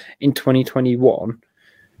since in 2021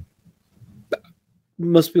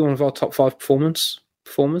 must be one of our top 5 performers.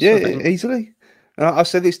 Yeah, easily. And I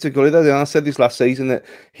said this to Gully, though, and I said this last season, that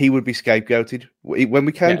he would be scapegoated. When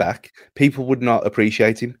we came back, people would not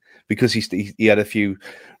appreciate him because he had a few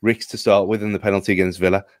ricks to start with in the penalty against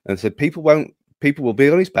Villa, and said people will be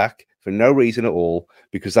on his back for no reason at all,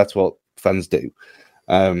 because that's what fans do.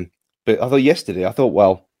 But I thought,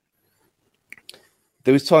 well,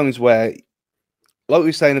 there was times where, like we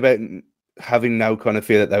were saying about having no kind of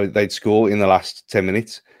fear that they'd score in the last 10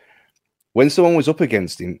 minutes, when someone was up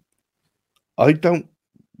against him, I don't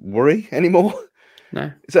worry anymore.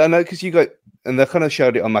 No. So I know, because you got, and they kind of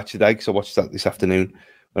showed it on Match Today, because I watched that this afternoon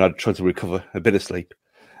when I tried to recover a bit of sleep.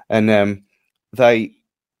 And they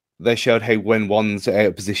showed how when one's out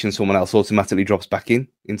of position, someone else automatically drops back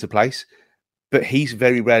into place. But he's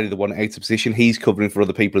very rarely the one out of position. He's covering for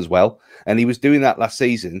other people as well. And he was doing that last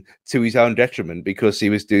season to his own detriment, because he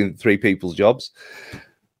was doing 3 people's jobs.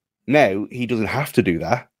 Now, he doesn't have to do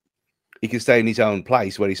that. He can stay in his own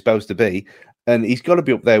place where he's supposed to be. And he's got to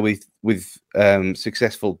be up there with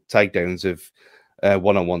successful takedowns of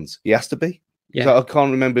one-on-ones. He has to be. Yeah. So I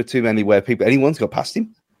can't remember too many where anyone's got past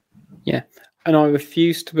him. Yeah. And I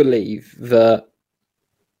refuse to believe that,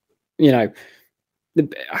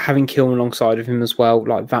 having Kilman alongside of him as well,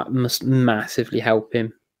 like, that must massively help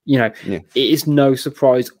him. It is no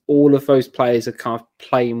surprise all of those players are kind of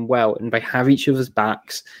playing well and they have each other's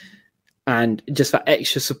backs, and just that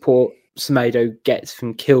extra support Semedo gets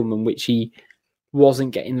from Kilman, which he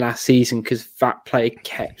wasn't getting last season because that player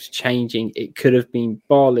kept changing. It could have been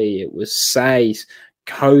Bolly, it was Saiss,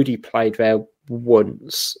 Cody played there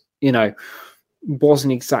once,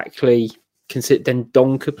 wasn't exactly consistent. Then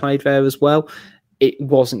Donker played there as well. It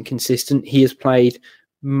wasn't consistent. He has played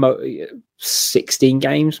 16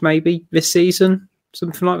 games maybe this season,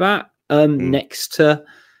 something like that, next to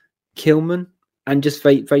Kilman. And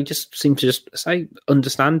they just seem to just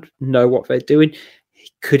understand, know what they're doing.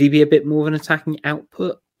 Could he be a bit more of an attacking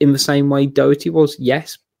output in the same way Doherty was?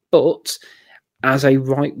 Yes. But as a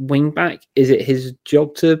right wing back, is it his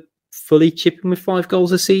job to fully chip in with 5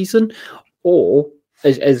 goals a season? Or,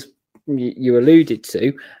 as you alluded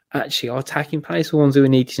to, actually our attacking players are the ones who are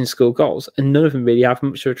needed to score goals, and none of them really have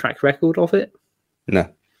much of a track record of it. No.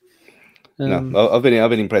 I've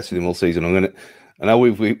been impressed with him all season. I know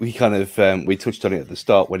we kind of we touched on it at the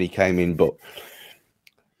start when he came in, but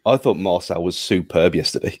I thought Marcel was superb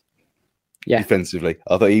yesterday. Yeah, defensively,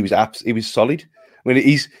 I thought he was solid. I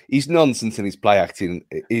mean, he's nonsense in his play acting.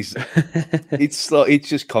 It's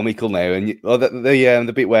just comical now. And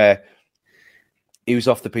the bit where he was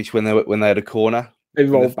off the pitch when they had a corner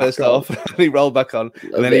in the first half, he rolled back on,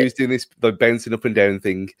 and then he was doing this bouncing up and down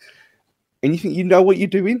thing, and you think you know what you're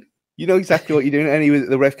doing. You know exactly what you're doing.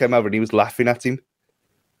 And the ref came over and he was laughing at him.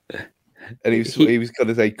 And he was going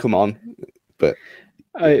to say, come on. But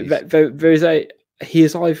he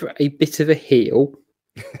is either a bit of a heel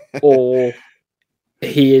or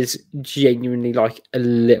he is genuinely like a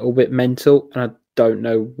little bit mental. And I don't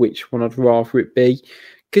know which one I'd rather it be.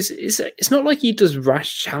 Because it's not like he does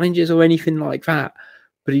rash challenges or anything like that.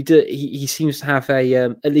 But he seems to have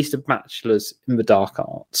at least a bachelor's in the dark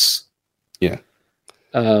arts. Yeah.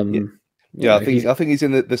 I think he's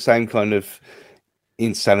in the same kind of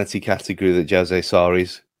insanity category that Jose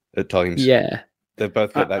Sarri's at times. Yeah, they've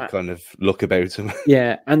both got that kind of look about them.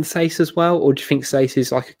 Yeah, and Saiss as well. Or do you think Saiss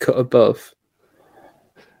is like a cut above?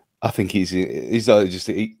 I think he's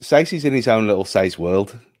Saiss is in his own little Saiss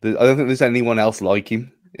world. I don't think there's anyone else like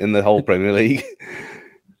him in the whole Premier League.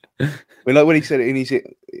 When he said it in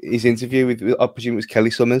his interview with, I presume it was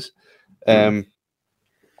Kelly Summers.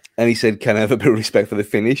 And he said, "Can I have a bit of respect for the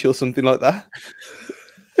finish," or something like that?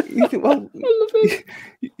 You think, well,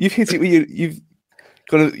 you've hit it with you've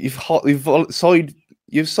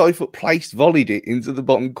side foot placed, volleyed it into the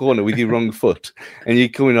bottom corner with your wrong foot, and you're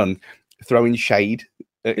coming on throwing shade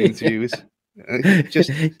at interviewers.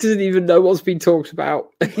 Just doesn't even know what's been talked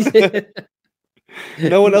about.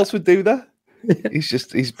 no one else would do that.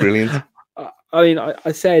 He's brilliant. I mean,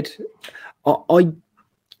 I said I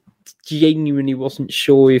genuinely wasn't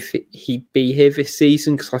sure if he'd be here this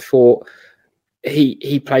season because I thought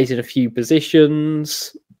he plays in a few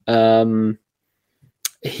positions.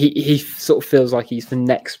 He sort of feels like he's the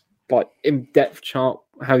next, like, in depth chart,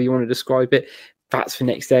 how you want to describe it. That's the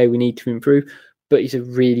next area we need to improve. But he's a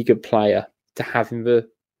really good player to have in the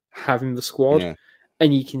squad,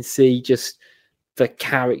 and you can see just the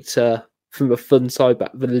character from the fun side,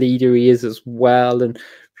 but the leader he is as well, and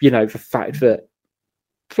the fact that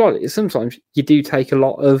sometimes you do take a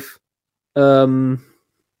lot of,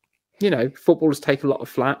 footballers take a lot of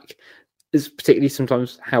flack, is particularly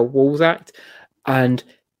sometimes how Wolves act, and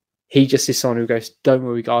he just is someone who goes, "Don't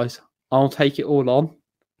worry, guys, I'll take it all on.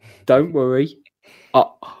 Don't worry, I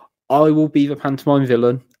will be the pantomime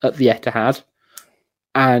villain at the Etihad,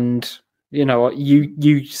 and you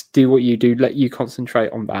do what you do. Let you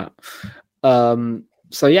concentrate on that."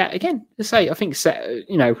 So yeah, again, to say, I think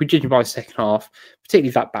if we're judging by the second half,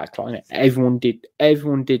 particularly that backline, everyone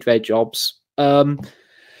did their jobs.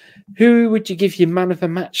 Who would you give your man of the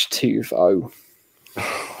match to, though?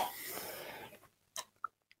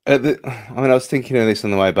 I was thinking of this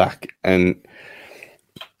on the way back, and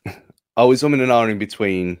I was umming and ahhing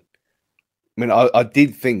between. I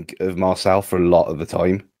did think of Marcel for a lot of the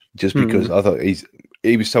time, just because I thought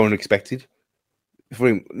he was so unexpected for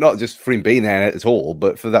him, not just for him being there at all,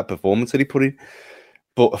 but for that performance that he put in.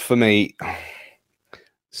 But for me,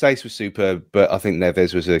 Saiss was superb, but I think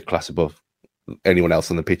Neves was a class above anyone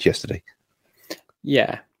else on the pitch yesterday.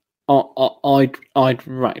 Yeah, I'd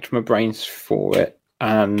racked my brains for it,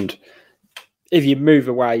 and if you move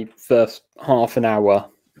away first half an hour,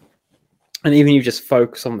 and even you just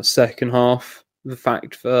focus on the second half, the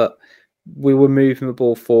fact that we were moving the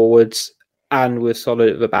ball forwards and we're solid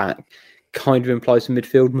at the back kind of implies the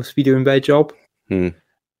midfield must be doing their job.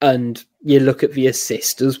 And you look at the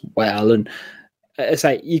assist as well, and I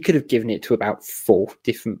say you could have given it to about 4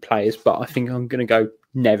 different players, but I think I'm going to go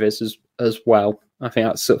Neves as well. I think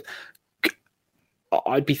that's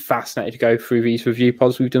I'd be fascinated to go through these review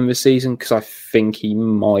pods we've done this season, because I think he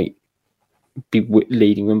might be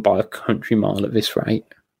leading them by a country mile at this rate.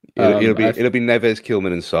 It'll be Neves,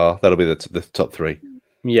 Kilman, and Sarr. That'll be the top 3.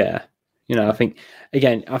 Yeah, I think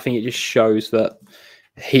it just shows that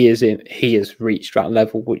he has reached that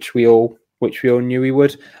level, which we all knew he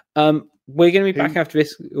would. We're going to be back after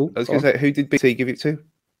this. I was going to say, who did BT give it to?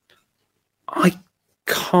 I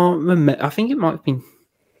can't remember. I think it might have been.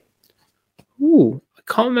 I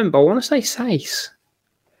can't remember. I want to say Saiss.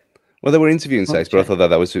 Well, they were interviewing Saiss, but I thought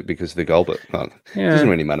that was because of the goal, but it doesn't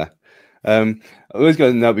really matter. I was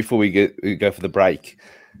going to know before we go for the break,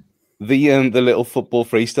 the little football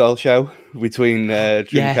freestyle show between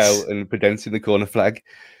Trincao and Prudence in the corner flag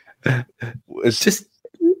was just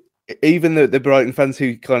even the Brighton fans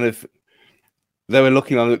who they were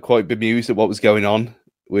looking on it quite bemused at what was going on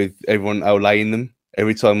with everyone outlaying them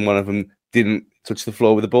every time one of them didn't touch the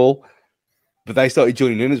floor with the ball. But they started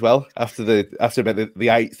joining in as well after about the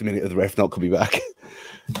 8th minute of the ref not coming back.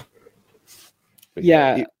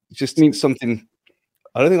 It's just something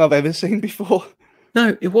I don't think I've ever seen before.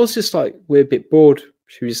 No, it was just like we're a bit bored.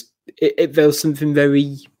 There was something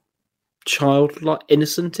very childlike,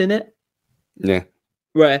 innocent in it. Yeah,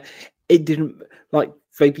 where it didn't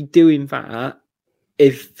they'd be doing that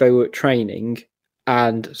if they were at training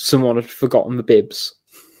and someone had forgotten the bibs.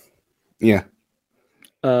 Yeah.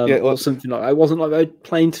 Or something like that. It wasn't like they were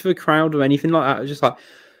playing to the crowd or anything like that. It was just like,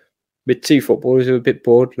 with 2 footballers who are a bit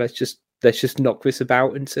bored, let's just knock this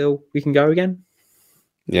about until we can go again.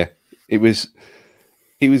 Yeah, it was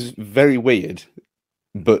very weird,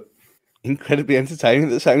 but incredibly entertaining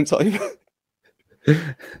at the same time.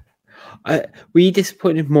 Were you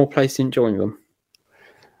disappointed more players didn't join them?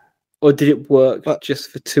 Or did it work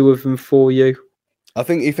just for 2 of them for you? I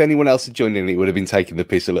think if anyone else had joined in, it would have been taking the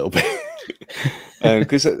piss a little bit.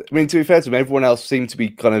 Because to be fair to them, everyone else seemed to be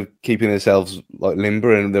kind of keeping themselves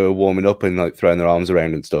limber, and they were warming up and throwing their arms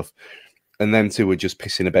around and stuff. And them 2 were just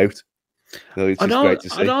pissing about. So it's just great to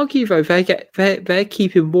see. I'd argue though they're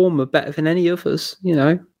keeping warmer better than any others.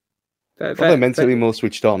 They're mentally more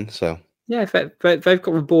switched on. So yeah, they've got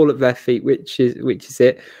the ball at their feet, which is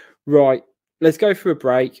it. Right. Let's go for a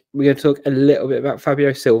break. We're going to talk a little bit about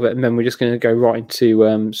Fabio Silva, and then we're just going to go right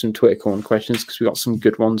into some Twitter corner questions because we've got some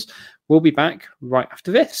good ones. We'll be back right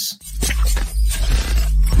after this.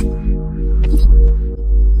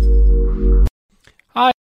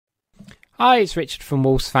 Hi, it's Richard from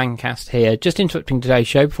Wolves Fancast here. Just interrupting today's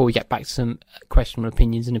show before we get back to some questionable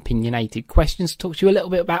opinions and opinionated questions to talk to you a little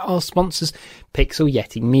bit about our sponsors, Pixel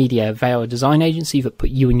Yeti Media. They are a design agency that put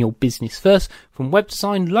you and your business first, from web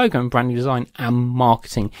design, logo and branding design and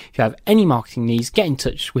marketing. If you have any marketing needs, get in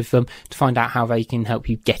touch with them to find out how they can help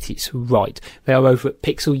you get it right. They are over at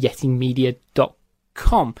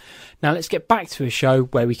pixelyetimedia.com. Now let's get back to a show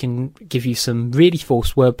where we can give you some really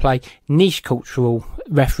forced wordplay, niche cultural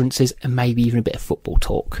references and maybe even a bit of football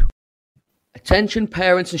talk. Attention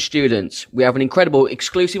parents and students, we have an incredible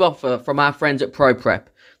exclusive offer from our friends at ProPrep.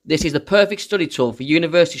 This is the perfect study tool for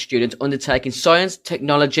university students undertaking science,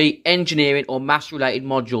 technology, engineering or maths related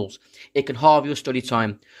modules. It can halve your study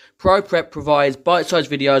time. ProPrep provides bite-sized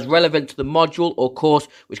videos relevant to the module or course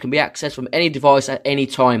which can be accessed from any device at any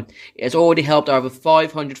time. It has already helped over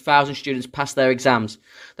 500,000 students pass their exams.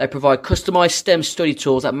 They provide customized STEM study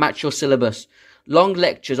tools that match your syllabus. Long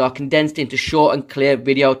lectures are condensed into short and clear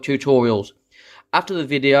video tutorials. After the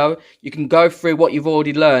video, you can go through what you've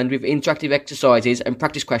already learned with interactive exercises and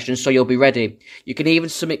practice questions so you'll be ready. You can even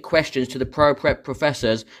submit questions to the ProPrep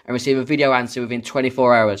professors and receive a video answer within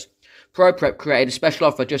 24 hours. ProPrep created a special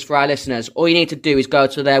offer just for our listeners. All you need to do is go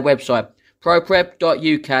to their website,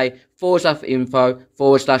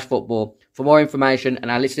 proprep.uk/info/football for more information,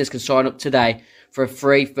 and our listeners can sign up today for a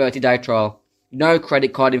free 30-day trial. No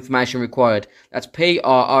credit card information required. That's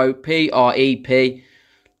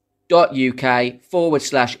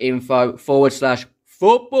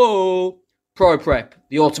proprep.uk/info/football. ProPrep,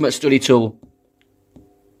 the ultimate study tool.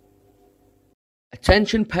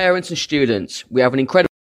 Attention parents and students, we have an incredible...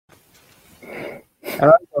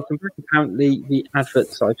 Hello, welcome back. Apparently the advert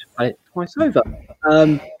decided to play it twice over.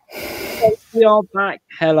 We are back.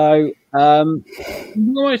 Hello. What I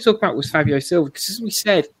want to talk about was Fabio Silva, because as we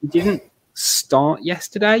said, he didn't start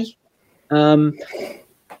yesterday. And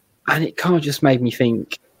it kind of just made me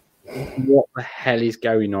think, what the hell is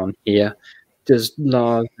going on here? Does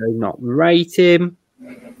Largo not rate him?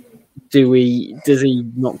 Does he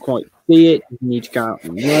not quite see it? Does he need to go out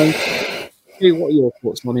and learn? What are your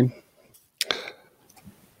thoughts on him?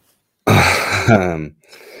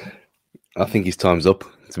 I think his time's up,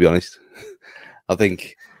 to be honest. I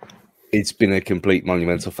think it's been a complete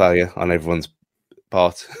monumental failure on everyone's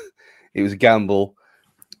part. It was a gamble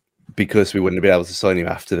because we wouldn't be able to sign him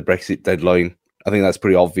after the Brexit deadline. I think that's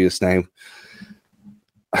pretty obvious now.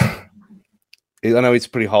 I know it's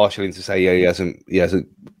pretty harsh to say, yeah, he hasn't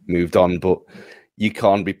moved on, but you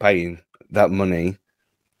can't be paying that money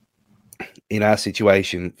in our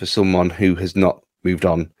situation for someone who has not moved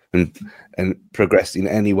on and progressed in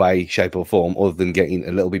any way, shape or form other than getting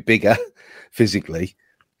a little bit bigger physically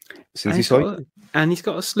since he signed. And he's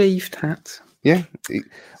got a sleeved hat. Yeah.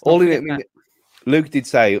 Luke did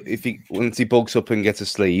say once he bulks up and gets a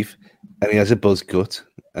sleeve and he has a buzz cut,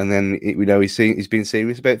 and then we know he's been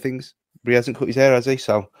serious about things, but he hasn't cut his hair, has he?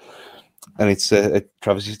 So, and it's a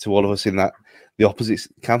travesty to all of us in that the opposite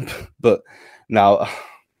camp. But now,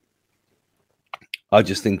 I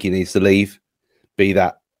just think he needs to leave. Be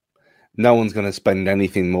that. No one's going to spend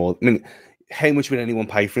anything more. I mean, how much would anyone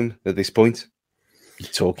pay for him at this point? You're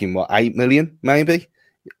talking, 8 million, maybe?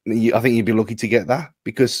 I think you'd be lucky to get that,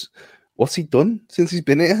 because what's he done since he's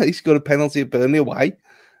been here? He's got a penalty at Burnley away,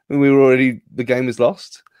 and the game was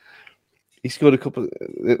lost. He scored a couple,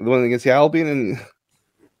 the one against the Albion, and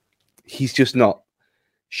he's just not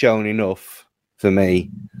shown enough for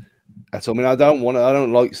me. That's all. I mean, I don't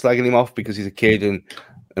like slagging him off because he's a kid, and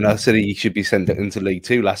I said he should be sent into League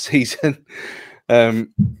Two last season. But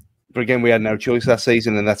again, we had no choice last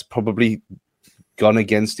season, and that's probably gone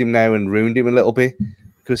against him now and ruined him a little bit,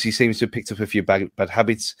 because he seems to have picked up a few bad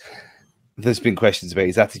habits. There's been questions about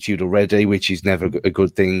his attitude already, which is never a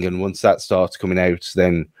good thing. And once that starts coming out,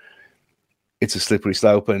 then it's a slippery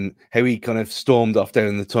slope. And how he kind of stormed off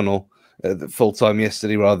down the tunnel at full time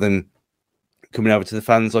yesterday rather than coming over to the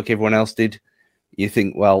fans like everyone else did. You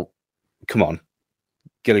think, well, come on.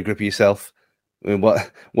 Get a grip of yourself. I mean,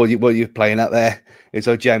 what are you playing at there? It's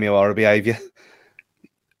like Jamie O'Hara behaviour.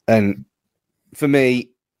 And for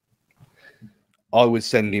me, I would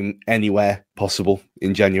send him anywhere possible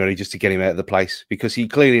in January just to get him out of the place, because he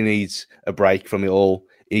clearly needs a break from it all.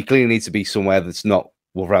 He clearly needs to be somewhere that's not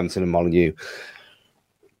Wolverhampton and Molineux.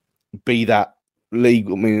 Be that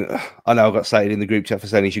league. I mean, I know I got cited in the group chat for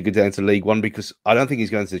saying he should go down to League One, because I don't think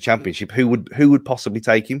he's going to the Championship. Who would possibly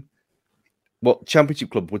take him? What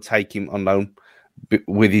Championship club would take him on loan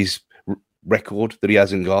with his record that he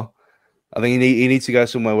hasn't got? I think he needs to go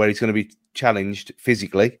somewhere where he's going to be challenged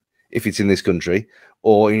physically, if it's in this country,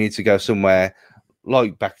 or he needs to go somewhere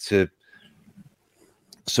like back to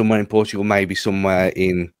somewhere in Portugal, maybe somewhere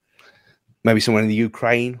in maybe somewhere in the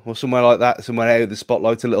Ukraine or somewhere like that, somewhere out of the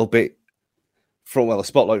spotlight a little bit, the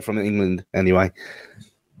spotlight from England anyway,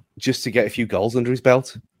 just to get a few goals under his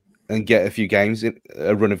belt and get a few games,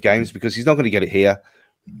 a run of games, because he's not going to get it here.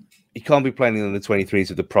 He can't be playing in the 23s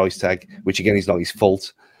with the price tag, which again is not his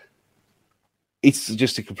fault. It's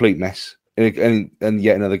just a complete mess, and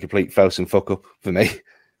yet another complete farce and fuck up for me.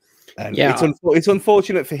 And it's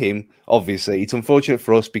unfortunate for him, obviously. It's unfortunate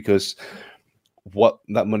for us because what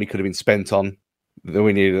that money could have been spent on that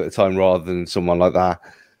we needed at the time rather than someone like that.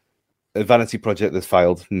 A vanity project that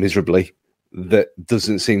failed miserably, that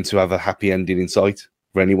doesn't seem to have a happy ending in sight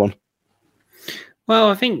for anyone. Well,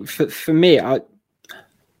 I think for me,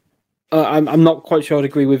 I'm not quite sure I'd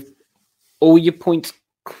agree with all your points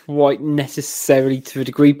quite necessarily to a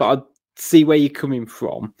degree, but I see where you're coming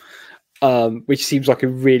from, which seems like a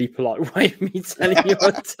really polite way of me telling you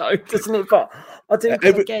I don't, doesn't it? But I do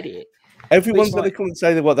get it. Everyone's going to come and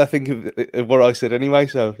say what they think of what I said anyway,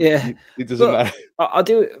 so yeah, it doesn't matter. I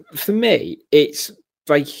do. For me, it's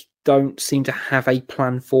they don't seem to have a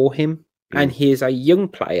plan for him, and he is a young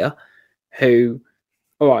player who,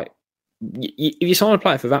 all right, if you sign a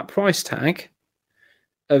player for that price tag,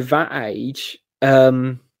 of that age,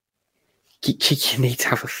 you need to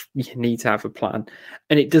have a plan,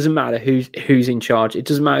 and it doesn't matter who's in charge. It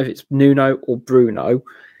doesn't matter if it's Nuno or Bruno.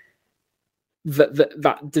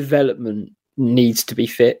 That development needs to be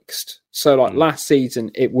fixed. So, like last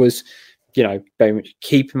season, it was, very much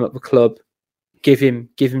keep him at the club, give him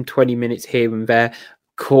 20 minutes here and there.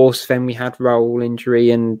 Of course, then we had Raul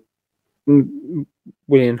injury and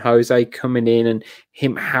William Jose coming in and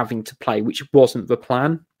him having to play, which wasn't the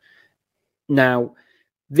plan. Now,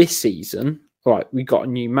 this season, right, we got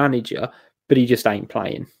a new manager, but he just ain't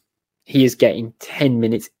playing. He is getting 10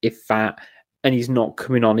 minutes, if that, and he's not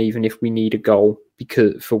coming on even if we need a goal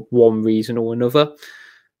because for one reason or another.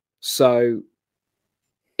 So,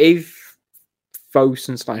 if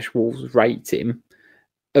Fosun / Wolves rate him,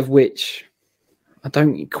 of which I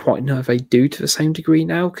don't quite know if they do to the same degree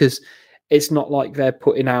now, because it's not like they're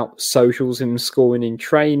putting out socials and scoring in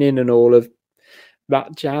training and all of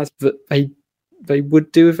that jazz that they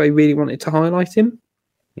would do if they really wanted to highlight him.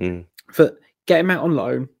 But get him out on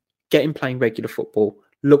loan, get him playing regular football.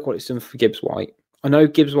 Look what it's done for Gibbs White. I know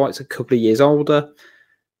Gibbs White's a couple of years older,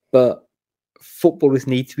 but footballers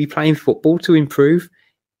need to be playing football to improve.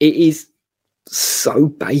 It is so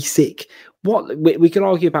basic. What we can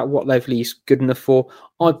argue about what level he's good enough for.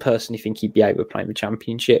 I personally think he'd be able to play in the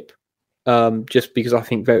Championship, just because I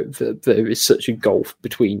think there is such a gulf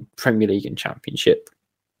between Premier League and Championship.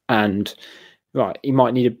 And right, he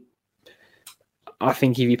might need I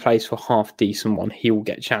think if he plays for half decent one, he will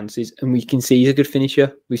get chances, and we can see he's a good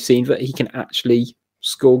finisher. We've seen that he can actually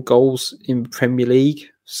score goals in Premier League,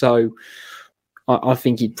 so I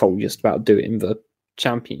think he'd probably just about do it in the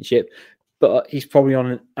Championship. But he's probably on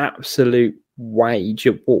an absolute wage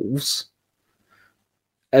at Wolves,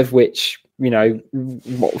 of which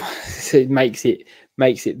it makes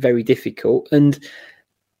it very difficult. And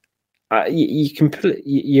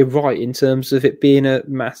you're right in terms of it being a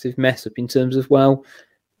massive mess up in terms of, well,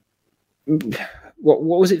 what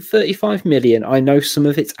was it, 35 million? I know some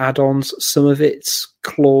of it's add-ons, some of it's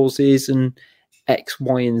clauses and X,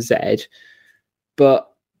 Y, and Z.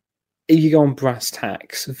 But if you go on brass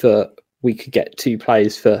tacks that we could get two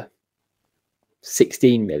players for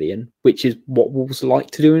 16 million, which is what Wolves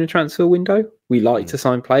like to do in a transfer window. We like to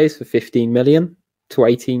sign players for 15 million to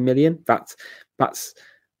 18 million. That's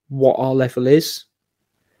what our level is.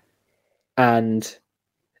 And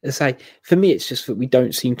as I say, for me, it's just that we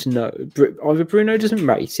don't seem to know. Either Bruno doesn't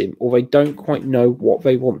rate him, or they don't quite know what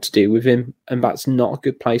they want to do with him, and that's not a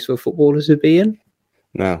good place for footballers to be in.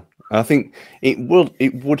 No, I think it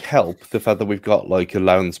would help the fact that we've got like a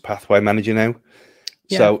loans pathway manager now.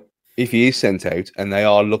 Yeah. So if he is sent out and they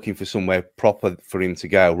are looking for somewhere proper for him to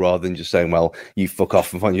go, rather than just saying, "Well, you fuck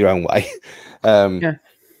off and find your own way,"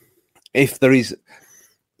 if there is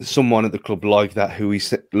someone at the club like that who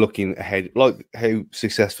is looking ahead, like how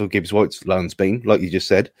successful Gibbs White's loan's been, like you just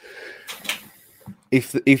said,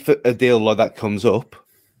 if a deal like that comes up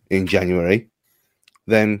in January,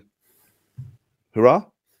 then hurrah,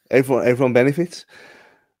 everyone benefits.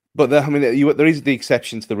 But there is the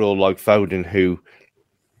exception to the rule, like Foden, who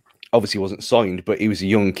obviously wasn't signed, but he was a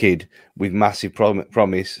young kid with massive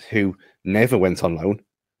promise who never went on loan,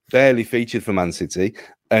 barely featured for Man City.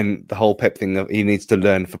 And the whole Pep thing that he needs to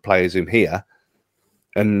learn for players in here.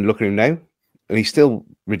 And look at him now. And he's still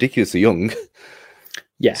ridiculously young.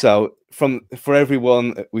 Yeah. So for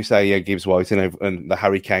everyone, we say, Gibbs White and the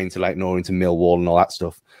Harry Kane to Leyton Orient to Millwall and all that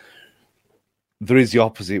stuff. There is the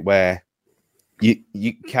opposite where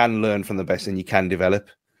you can learn from the best and you can develop.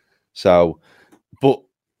 So, but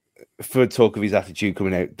for talk of his attitude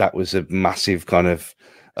coming out, that was a massive kind of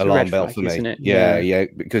alarm bell for me. Isn't it? Yeah,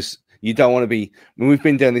 because you don't want to be. I mean, we've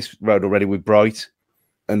been down this road already with Bright,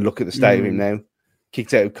 and look at the state of him now.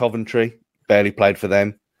 Kicked out of Coventry, barely played for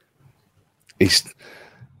them. If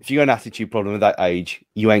you got an attitude problem at that age,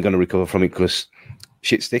 you ain't going to recover from it because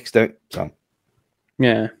shit sticks, don't it? So.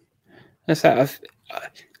 Yeah, that's that.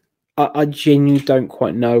 I genuinely don't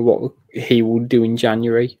quite know what he will do in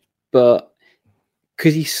January, but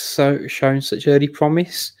because he's shown such early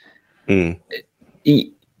promise, I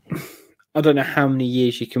don't know how many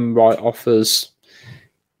years you can write off as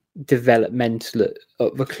developmental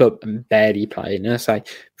at the club and barely playing. And I say,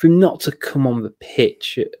 for him not to come on the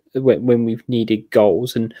pitch when we've needed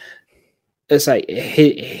goals, and I say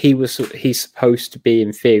he's supposed to be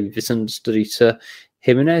in theory this understudy to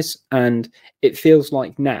Jimenez, and it feels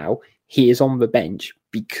like now he is on the bench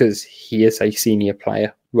because he is a senior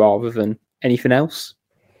player rather than anything else.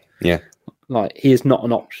 Yeah, like he is not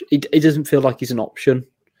an option. It doesn't feel like he's an option.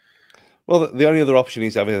 Well, the only other option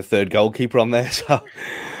is having a third goalkeeper on there. So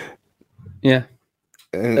yeah,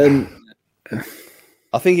 I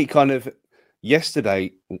think it kind of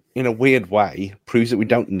yesterday, in a weird way, proves that we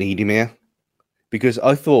don't need him here, because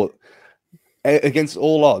I thought against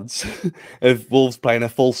all odds of Wolves playing a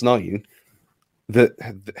false nine, that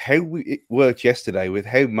how it worked yesterday with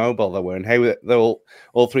how mobile they were and how they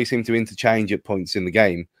all three seemed to interchange at points in the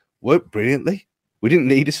game worked brilliantly. We didn't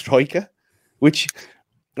need a striker, which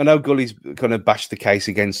I know Gully's kind of bashed the case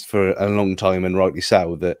against for a long time, and rightly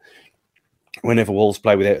so, that whenever Wolves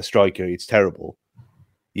play without a striker, it's terrible.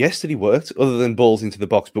 Yesterday worked, other than balls into the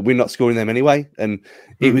box, but we're not scoring them anyway. And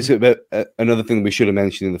it was about another thing we should have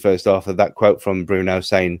mentioned in the first half of that quote from Bruno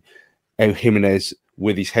saying how Jimenez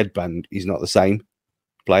with his headband is not the same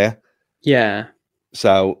player. Yeah.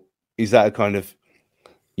 So is that a kind of,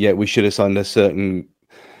 we should have signed a certain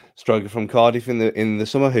striker from Cardiff in the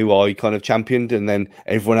summer who I kind of championed, and then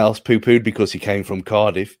everyone else poo-pooed because he came from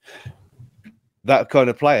Cardiff. That kind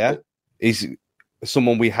of player is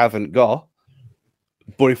someone we haven't got.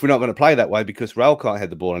 But if we're not going to play that way because Raul can't head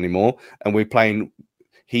the ball anymore, and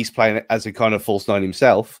he's playing as a kind of false nine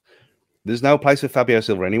himself, there's no place for Fabio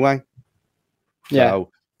Silva anyway. Yeah.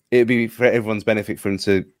 So it'd be for everyone's benefit for him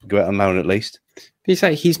to go out on loan at least. But you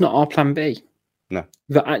say he's not our plan B. No.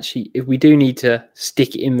 But actually, if we do need to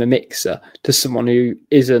stick it in the mixer to someone who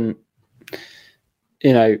isn't,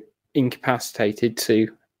 incapacitated to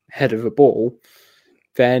head of a ball,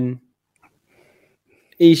 then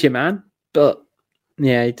he's your man. But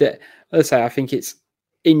yeah, let's say I think it's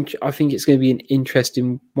going to be an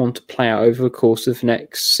interesting one to play out over the course of the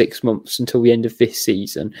next 6 months until the end of this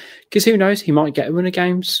season. Because who knows, he might get a run of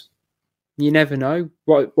games. You never know.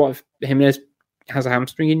 What if Jimenez has a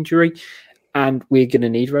hamstring injury and we're going to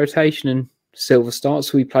need rotation and Silva starts,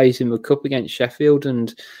 so he plays in the cup against Sheffield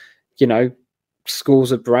and,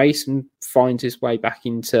 scores a brace and finds his way back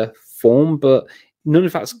into form. But none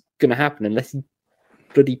of that's going to happen unless he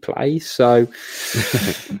bloody plays. So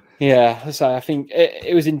so I think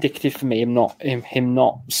it was indicative for me him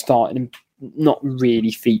not starting and not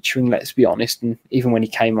really featuring, let's be honest. And even when he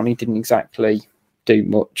came on, he didn't exactly do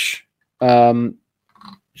much. I'm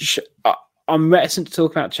reticent to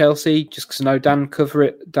talk about Chelsea just because I know Dan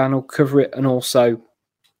will cover it, and also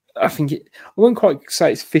I think I wouldn't quite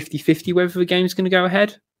say it's 50-50 whether the game's going to go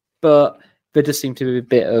ahead, but there does seem to be a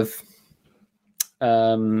bit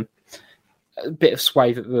of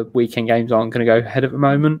sway that the weekend games aren't going to go ahead at the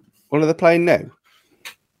moment. Well, are they playing now?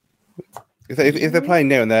 If they're playing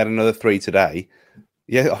now and they had another 3 today,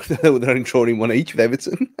 they're only drawing 1 each with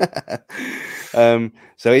Everton.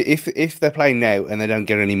 So if they're playing now and they don't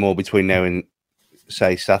get any more between now and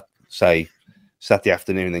say Saturday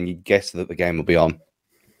afternoon, then you guess that the game will be on.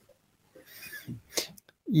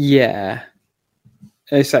 Yeah.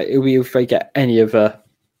 So it'll be if they get any other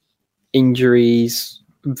injuries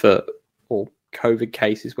or COVID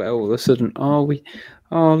cases where all of a sudden,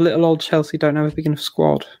 little old Chelsea don't have a big enough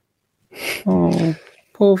squad. Oh,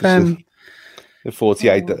 poor them. The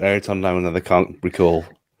 48 that are on loan and they can't recall.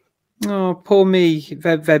 Oh, poor me.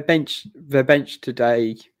 Their bench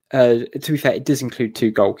today. To be fair, it does include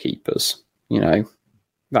 2 goalkeepers.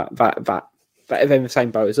 That they're in the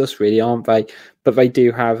same boat as us, really, aren't they? But they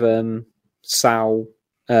do have Sal,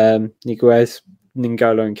 Neves,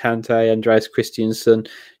 N'Golo and Kante, Andreas Christensen,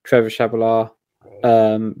 Trevor Chabalard,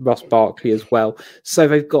 Ross Barkley as well. So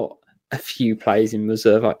they've got a few players in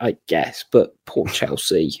reserve, I guess. But poor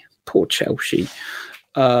Chelsea.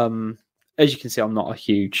 As you can see, I'm not a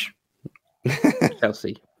huge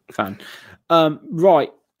Chelsea fan.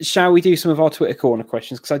 Right. shall we do some of our Twitter corner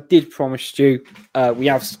questions? Because I did promise Stu we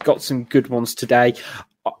have got some good ones today.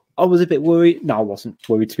 I was a bit worried. No, I wasn't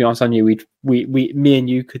worried, to be honest. I knew me and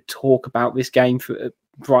you could talk about this game for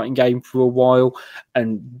Brighton game for a while,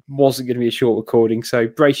 and wasn't going to be a short recording. So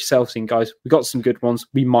brace yourselves in, guys. We got some good ones.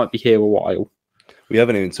 We might be here a while. We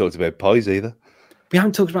haven't even talked about pies either. We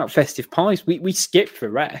haven't talked about festive pies. We skipped the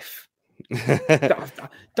ref.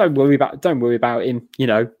 Don't worry about him.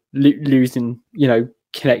 Losing.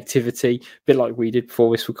 Connectivity, a bit like we did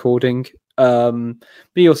before this recording. But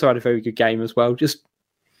he also had a very good game as well. Just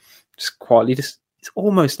quietly, it's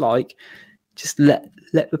almost like just let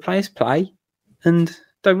the players play and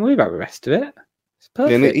don't worry about the rest of it. It's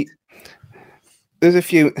perfect. There's a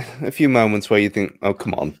few moments where you think, oh,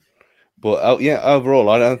 come on. But overall,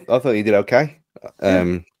 I thought he did okay.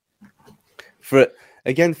 For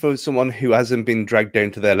someone who hasn't been dragged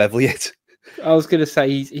down to their level yet. I was going to say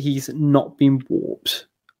he's not been warped.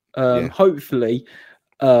 Hopefully,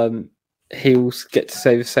 he'll get to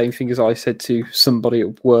say the same thing as I said to somebody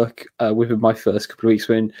at work within my first couple of weeks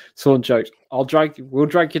when someone joked, we'll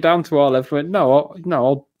drag you down to our level. I went, no,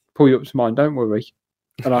 I'll pull you up to mine. Don't worry.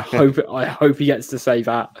 And I hope he gets to say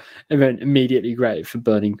that and then immediately regret it for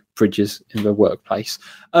burning bridges in the workplace.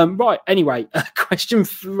 Right. Anyway, question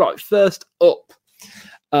first up.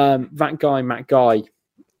 That guy, Matt Guy,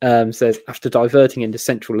 says, after diverting into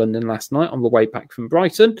central London last night on the way back from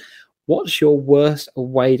Brighton, what's your worst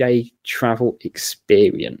away day travel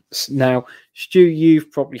experience? Now, Stu,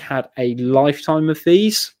 you've probably had a lifetime of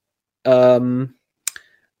these. Two,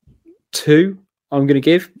 I'm going to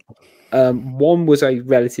give. One was a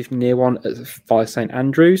relatively near one at via St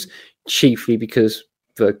Andrews, chiefly because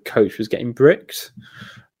the coach was getting bricked.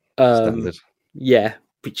 Standard. Yeah,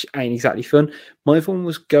 which ain't exactly fun. My other one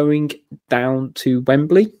was going down to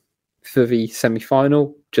Wembley for the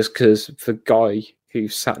semi-final, just because the guy who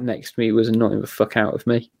sat next to me was annoying the fuck out of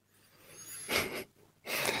me.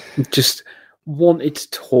 Just wanted to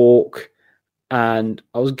talk, and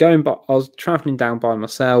I was travelling down by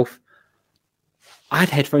myself. I had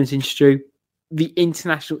headphones in, Stu. The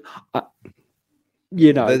international,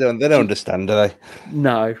 they don't understand, do they?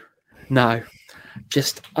 No.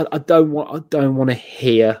 Just I don't want to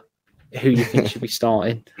hear who you think should be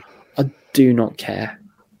starting. I do not care.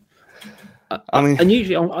 And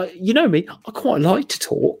usually, you know me, I quite like to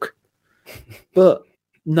talk, but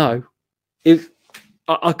no,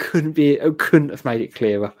 I couldn't have made it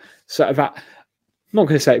clearer. So that I'm not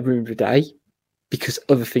going to say it ruined the day because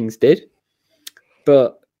other things did,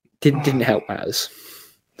 but didn't help matters.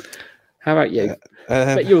 How about you?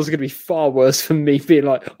 I bet yours are going to be far worse than me being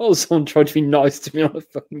like, oh, someone tried to be nice to me on a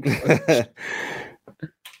fucking coach.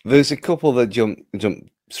 There's a couple that jump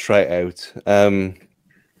straight out.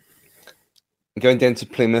 Going down to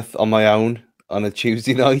Plymouth on my own on a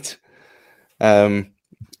Tuesday night.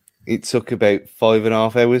 It took about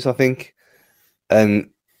 5.5 hours, I think.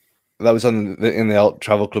 And that was in the old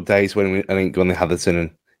travel club days when I didn't go on the Hatherton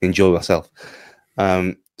and enjoy myself.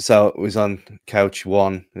 So it was on couch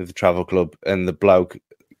one of the travel club, and the bloke,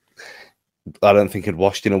 I don't think had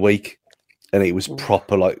washed in a week, and it was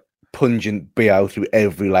proper like pungent BO through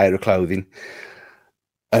every layer of clothing.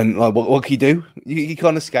 And like, what can you do? You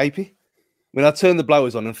can't escape it. When I turned the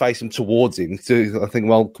blowers on and faced them towards him, I think,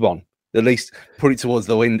 well, come on, at least put it towards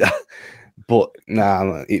the window. But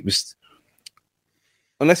nah, it was,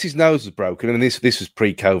 unless his nose was broken. I mean, this was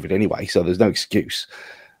pre-COVID anyway, so there's no excuse.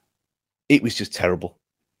 It was just terrible.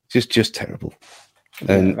 Just terrible.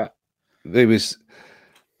 And there was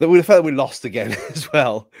the fact that we lost again as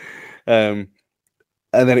well. And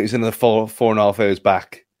then it was another 4.5 hours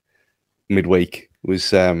back midweek. It was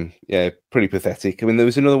pretty pathetic. I mean, there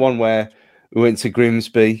was another one where we went to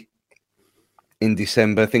Grimsby in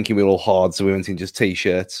December thinking we were all hard, so we went in just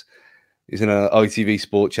t-shirts. It was in an ITV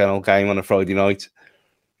Sport Channel game on a Friday night.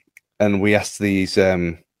 And we asked these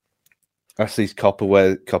coppers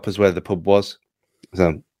where the pub was.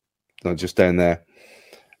 So just down there.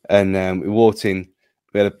 And we walked in.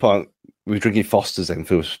 We had a pint. We were drinking Foster's then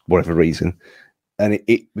for whatever reason, and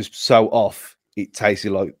it was so off. It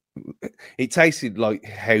tasted like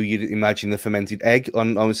how you'd imagine the fermented egg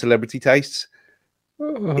on Celebrity Tastes.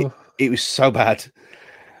 Oh. It was so bad.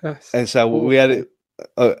 And so we had it.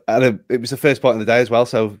 It was the first pint of the day as well.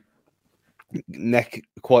 So neck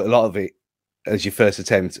quite a lot of it as your first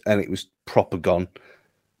attempt, and it was proper gone.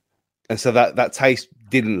 And so that taste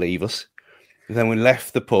didn't leave us. And then we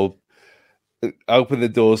left the pub, opened the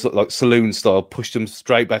doors like saloon style, pushed them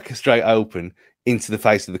straight open into the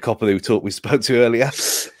face of the copper who we spoke to earlier.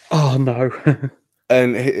 Oh, no.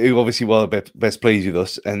 And who obviously was best pleased with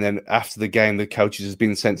us. And then after the game, the coaches has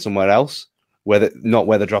been sent somewhere else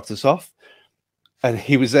weather dropped us off. And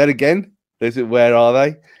he was there again. They said, "Where are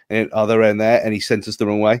they?" And are they around there? And he sent us the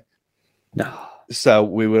wrong way. No. So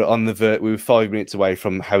we were we were 5 minutes away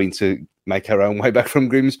from having to make our own way back from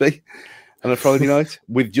Grimsby on a Friday night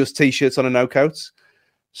with just t-shirts on and no coats.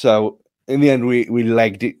 So in the end, we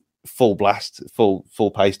legged it full blast,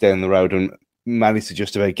 full pace down the road, and managed to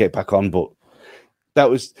just about get back on. But that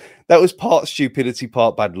was part stupidity,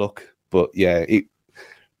 part bad luck. But yeah,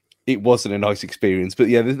 it wasn't a nice experience. But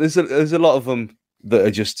yeah, there's a lot of them that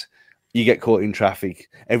are just, you get caught in traffic.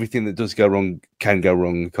 Everything that does go wrong can go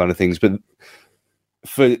wrong, kind of things. But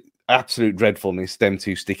for absolute dreadfulness, them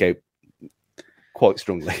two stick out quite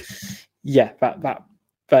strongly. Yeah, that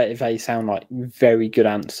they sound like very good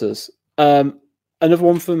answers. Another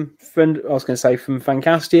one from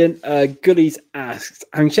Fancastian. Gullies asked,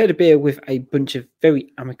 having shared a beer with a bunch of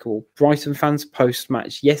very amicable Brighton fans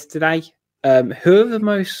post-match yesterday, who are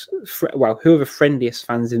the friendliest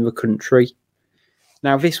fans in the country?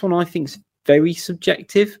 Now, this one I think is very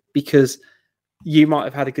subjective because you might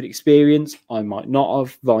have had a good experience, I might not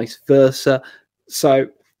have, vice versa. So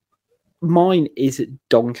mine is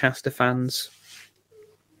Doncaster fans.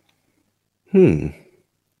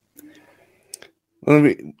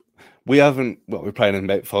 Well, we haven't. Well, we're playing them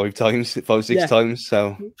about 5 6 times.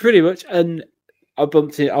 So pretty much, and I've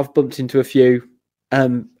bumped into a few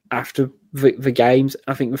after the games.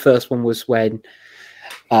 I think the first one was when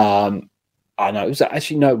I know it was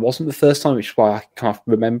actually no, it wasn't the first time, which is why I can't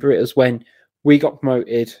remember it. As when we got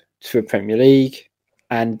promoted to the Premier League,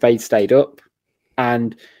 and they stayed up,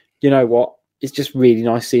 and you know what? It's just really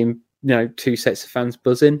nice seeing two sets of fans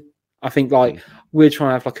buzzing. I think we're trying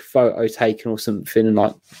to have a photo taken or something,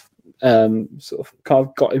 and sort of kind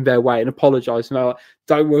of got in their way and apologised. And they're like,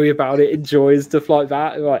 "Don't worry about it, enjoy and stuff like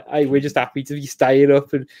that." And like, hey, we're just happy to be staying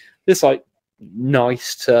up, and it's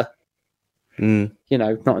nice to,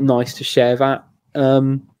 not nice to share that.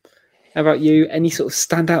 How about you? Any sort of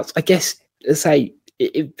standouts? I guess say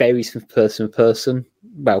it varies from person to person.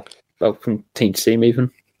 Well, from team to team even.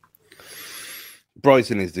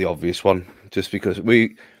 Brighton is the obvious one, just because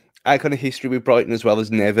our kind of history with Brighton as well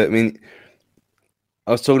as Neves. I mean,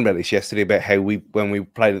 I was talking about this yesterday about how when we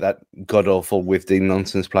played at that god awful Withdean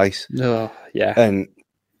nonsense place. Oh yeah. And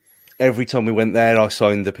every time we went there, I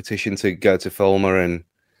signed the petition to go to Fulmer, and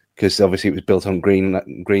because obviously it was built on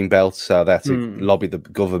green belt, so they had to lobby the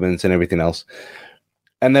government and everything else.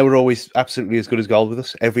 And they were always absolutely as good as gold with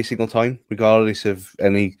us every single time, regardless of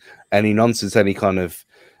any nonsense, any kind of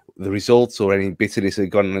the results or any bitterness that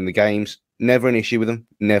had gone on in the games. Never an issue with them.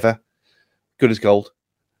 Never. Good as gold.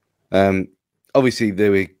 Obviously,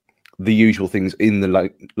 there were the usual things in the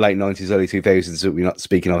late 90s, early 2000s that we're not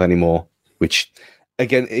speaking of anymore, which,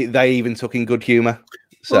 again, they even took in good humour.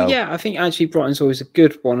 So, well, yeah, I think actually Brighton's always a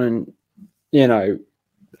good one. And,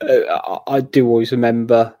 I do always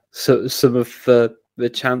remember some of the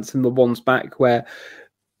chants and the ones back where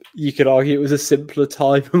you could argue it was a simpler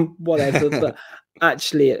time and whatever. But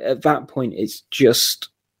actually, at that point, it's just...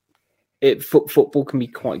 football can be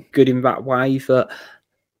quite good in that way that,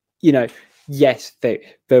 yes,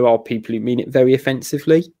 there are people who mean it very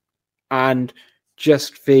offensively, and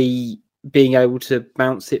just being able to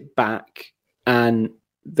bounce it back and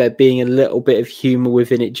there being a little bit of humour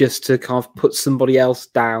within it just to kind of put somebody else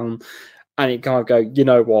down, and it kind of go, you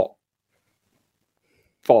know what,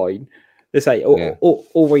 fine. They say,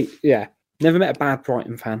 never met a bad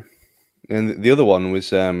Brighton fan. And the other one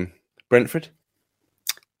was Brentford.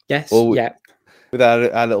 Yes, yeah. With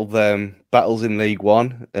our little battles in League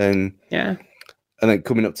One, and then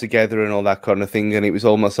coming up together and all that kind of thing, and it was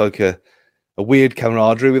almost like a weird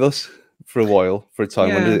camaraderie with us for a while, for a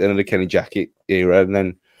time under the Kenny Jackett era, and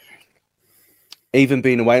then even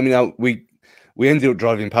being away. I mean, we ended up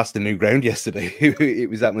driving past the new ground yesterday. It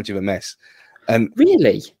was that much of a mess, and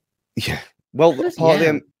really, yeah. Well, part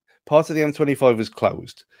of the M25 was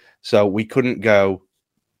closed, so we couldn't go.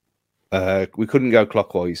 We couldn't go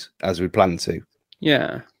clockwise as we planned to.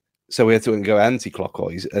 Yeah. So we had to go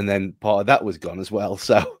anti-clockwise, and then part of that was gone as well.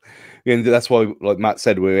 So that's why, like Matt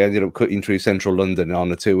said, we ended up cutting through central London on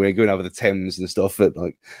the two. We were going over the Thames and stuff at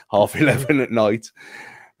 11:30 at night.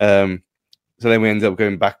 So then we ended up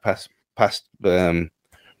going back past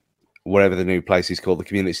whatever the new place is called, the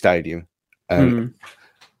community stadium. I've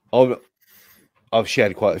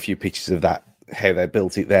shared quite a few pictures of that, how they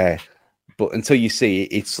built it there. But until you see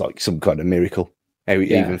it, it's like some kind of miracle how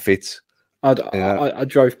it even fits. I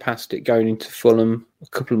drove past it going into Fulham a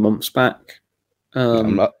couple of months back.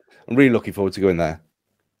 I'm really looking forward to going there.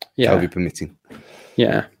 Yeah, COVID permitting.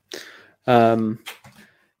 Yeah.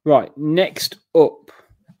 Right. Next up,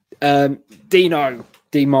 Dino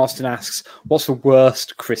D. Marston asks, "What's the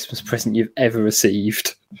worst Christmas present you've ever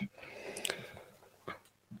received?"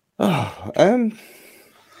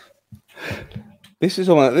 This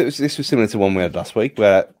was similar to one we had last week,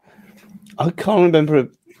 where I can't remember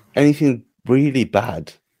anything really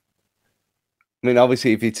bad. I mean,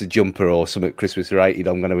 obviously, if it's a jumper or something Christmas related,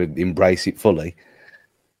 I'm going to embrace it fully.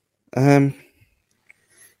 It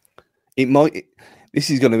might. This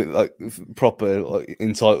is going to be like proper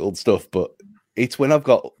entitled stuff, but it's when I've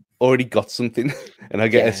already got something and I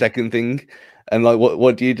get a second thing, and like,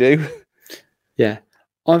 what do you do? Yeah,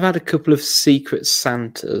 I've had a couple of Secret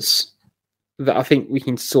Santas that I think we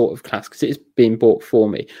can sort of class because it's being bought for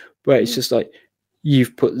me, where it's just like,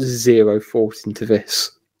 you've put zero thought into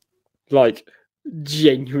this, like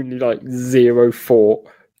genuinely like zero thought.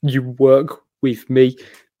 You work with me.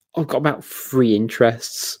 I've got about 3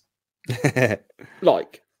 interests.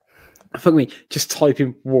 Like, fuck me, just type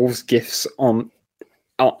in Wolves gifts on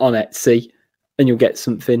Etsy and you'll get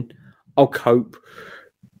something. I'll cope.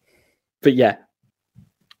 But yeah,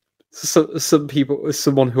 so some people,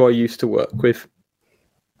 someone who I used to work with.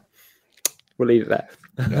 We'll leave it there.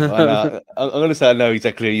 Yeah, I'm going to say I know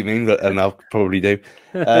exactly what you mean, and I'll probably do.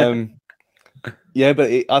 Yeah,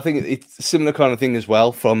 but I think it's a similar kind of thing as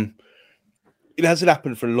well. It hasn't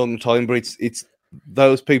happened for a long time, but it's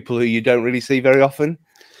those people who you don't really see very often.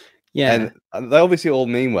 Yeah, and they obviously all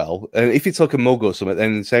mean well. And if it's like a mug or something,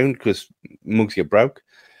 then it's sound, because mugs get broke.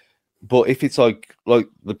 But if it's like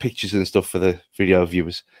the pictures and stuff for the video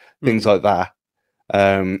viewers, things like that,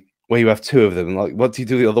 where you have 2 of them, like, what do you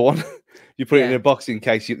do with the other one? You put it in a box in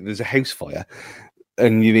case there's a house fire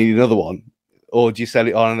and you need another one, or do you sell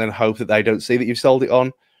it on and then hope that they don't see that you've sold it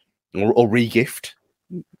on, or re-gift?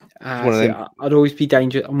 I'd always be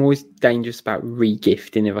dangerous. I'm always dangerous about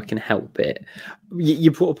re-gifting if I can help it.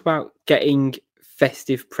 You brought up about getting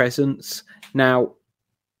festive presents. Now,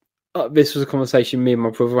 this was a conversation me and my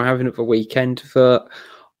brother were having at the weekend, that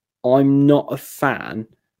I'm not a fan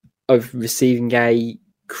of receiving a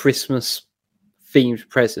Christmas themed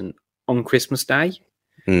present on Christmas Day.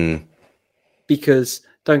 Because,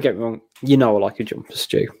 don't get me wrong, I like a jumper,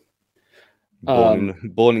 Stu.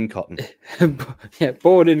 Born in cotton. Yeah,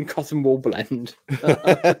 born in cotton wool blend.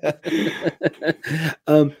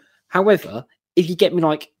 However, if you get me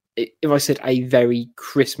if I said a very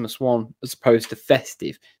Christmas one as opposed to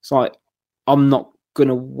festive, it's like, I'm not going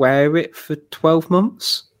to wear it for 12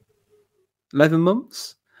 months, 11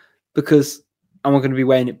 months, because am I going to be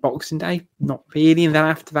wearing it Boxing Day? Not really. And then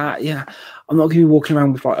after that, I'm not going to be walking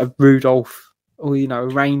around with like a Rudolph or, a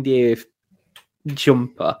reindeer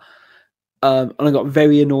jumper. And I got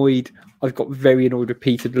very annoyed. I've got very annoyed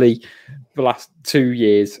repeatedly the last 2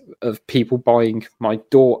 years of people buying my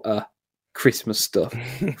daughter Christmas stuff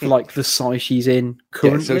for like the size she's in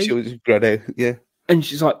currently. So she was grown out, and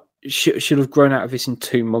she's like, she'll have grown out of this in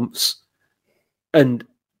 2 months, and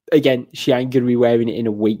again, she ain't gonna be wearing it in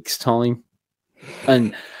a week's time.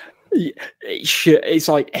 And it's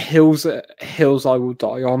like hills I will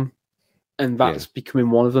die on, and that's becoming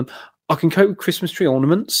one of them. I can cope with Christmas tree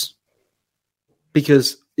ornaments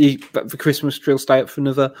because the Christmas tree will stay up for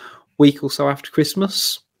another week or so after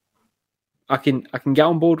Christmas. I can get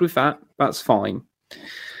on board with that. That's fine.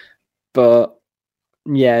 But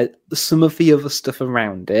yeah, some of the other stuff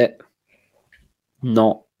around it,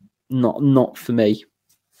 not for me.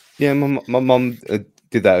 Yeah, my mum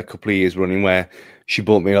did that a couple of years running, where she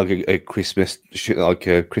bought me like a Christmas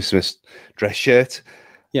dress shirt.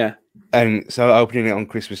 Yeah, and so opening it on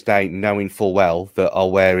Christmas Day, knowing full well that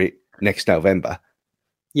I'll wear it next November.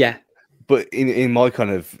 Yeah, but in my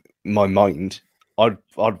my mind, I'd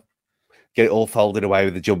get it all folded away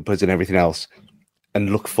with the jumpers and everything else,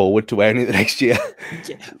 and look forward to wearing it the next year.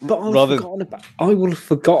 Yeah, but I would have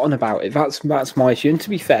forgotten about it. That's my issue. And to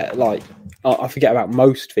be fair, like, I forget about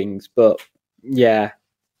most things, but yeah,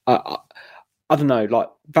 I don't know. Like,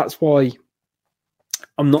 that's why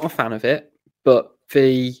I'm not a fan of it. But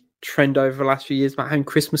the trend over the last few years about having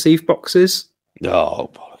Christmas Eve boxes. Oh,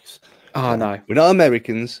 bollocks! Oh no, we're not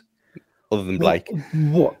Americans, other than Blake.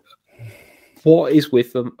 What is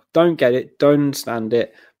with them? Don't get it. Don't understand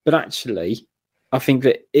it. But actually, I think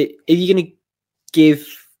that if you're going to give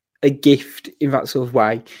a gift in that sort of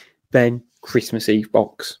way, then Christmas Eve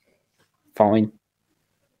box, fine.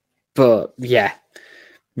 But yeah,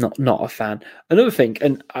 not a fan. Another thing,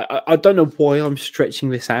 and I don't know why I'm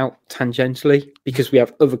stretching this out tangentially, because we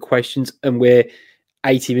have other questions and we're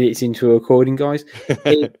 80 minutes into a recording, guys.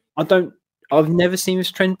 I've never seen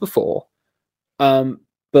this trend before,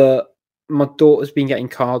 but my daughter's been getting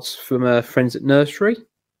cards from her friends at nursery.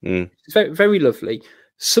 It's very, very lovely.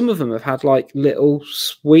 Some of them have had like little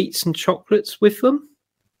sweets and chocolates with them.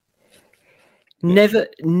 Never.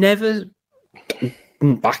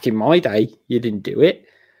 Back in my day, you didn't do it,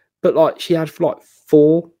 but like she had like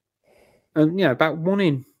 4, and about one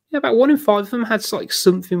in 5 of them had like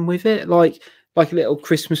something with it, like a little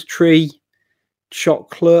Christmas tree,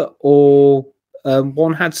 chocolate, or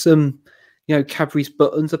one had some Cadbury's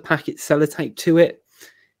buttons, a packet sellotape to it.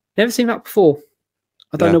 Never seen that before.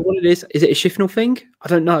 I don't know what it is. Is it a Shifnal thing? I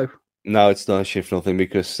don't know. No, it's not a Shifnal thing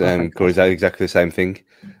because Corey's had exactly the same thing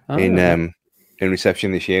in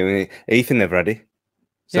reception this year. I mean, Ethan never had it.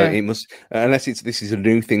 So it must, unless this is a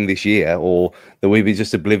new thing this year, or that we've been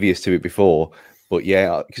just oblivious to it before. But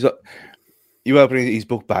yeah, because you open his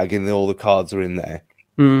book bag and all the cards are in there,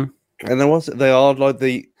 and they are like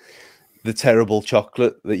the terrible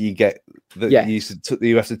chocolate that you get that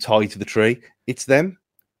you have to tie to the tree. It's them.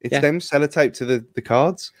 It's them sellotaped to the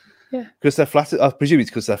cards. Yeah, because they're flat. I presume it's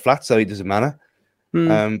because they're flat, so it doesn't matter.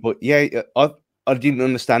 But yeah, I didn't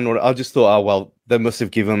understand what. I just thought, oh well, they must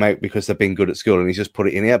have given them out because they've been good at school, and he's just put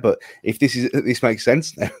it in here. But if this makes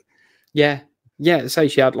sense now. Yeah. So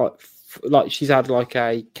she had she's had like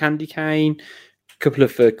a candy cane, a couple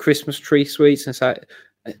of Christmas tree sweets, and so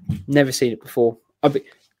never seen it before.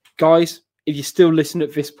 Guys, if you're still listening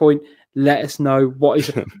at this point, let us know what is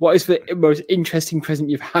the most interesting present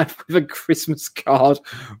you've had with a Christmas card,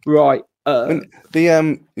 right? And the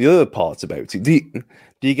other parts about it.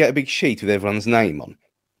 Do you get a big sheet with everyone's name on?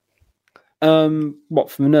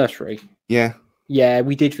 What, from the nursery? Yeah. Yeah,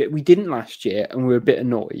 we did. We didn't last year, and we were a bit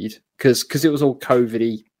annoyed because it was all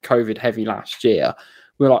COVID heavy last year.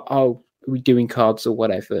 We were like, oh, are we doing cards or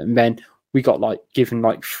whatever? And then we got given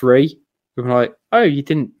 3. We were like, oh, you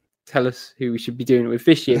didn't tell us who we should be doing it with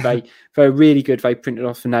this year. They were really good. They printed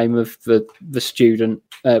off the name of the student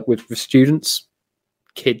with the students,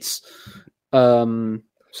 kids.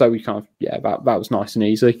 So we kind of that was nice and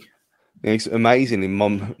easy. Yeah, it's amazing. My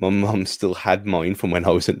mum still had mine from when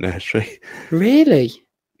I was at nursery. Really?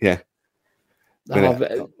 Yeah.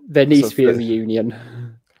 There needs to be a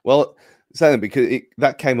reunion. Well, because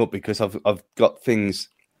that came up because I've got things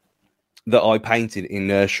that I painted in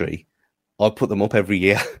nursery. I put them up every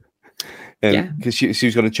year, because she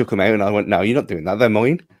was going to chuck them out, and I went, "No, you're not doing that. They're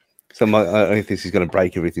mine." So I think this is going to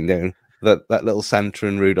break everything down. That little Santa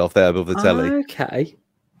and Rudolph there above the telly. Okay.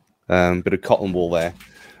 Bit of cotton wool there.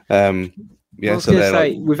 I was going to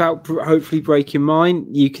say, without hopefully breaking mine,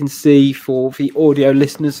 you can see for the audio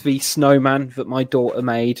listeners the snowman that my daughter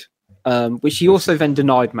made, which she also then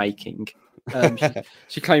denied making.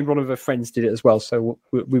 She claimed one of her friends did it as well, so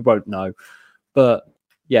we won't know. But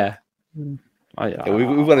yeah, we've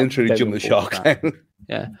well and truly jumped the shark.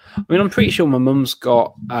 Yeah, I mean, I'm pretty sure my mum's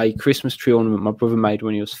got a Christmas tree ornament my brother made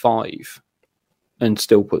when he was 5, and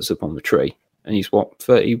still puts up on the tree. And he's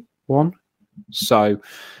 31. So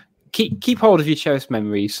keep hold of your cherished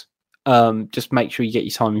memories. Just make sure you get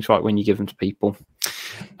your timings right when you give them to people.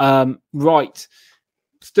 Right,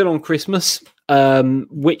 still on Christmas.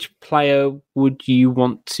 Which player would you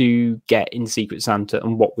want to get in Secret Santa,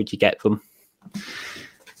 and what would you get them?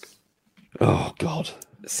 Oh God.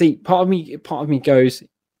 See, part of me goes.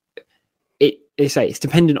 It's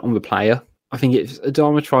dependent on the player. I think it's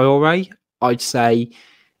Adama Traore. I'd say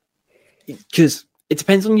because it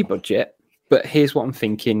depends on your budget. But here's what I'm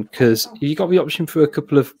thinking: because if you got the option for a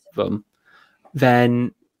couple of them,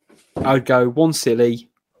 then I'd go one silly,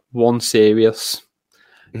 one serious.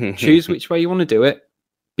 Choose which way you want to do it.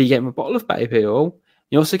 But you get him a bottle of baby oil.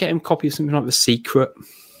 You also get him a copy of something like The Secret.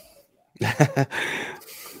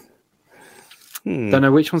 Don't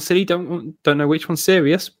know which one's silly. Don't know which one's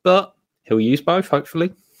serious. But he'll use both,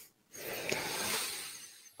 hopefully.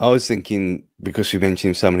 I was thinking, because we mentioned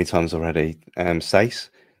him so many times already, Saiss.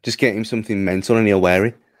 Just get him something mental and he'll wear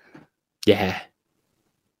it. Yeah.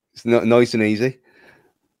 It's not nice and easy.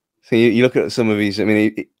 So you look at some of these, I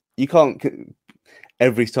mean, you can't,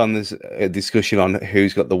 every time there's a discussion on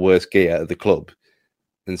who's got the worst gear at the club,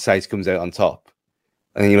 and Saiss comes out on top,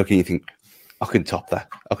 and then you look and you think, I can top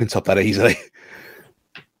that easily.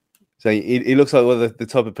 So he looks like the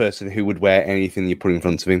type of person who would wear anything you put in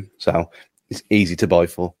front of him. So it's easy to buy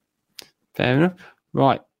for. Fair enough.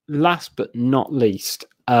 Right. Last but not least,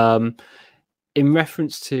 in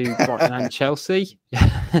reference to Brighton and Chelsea,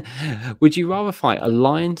 would you rather fight a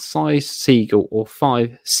lion-sized seagull or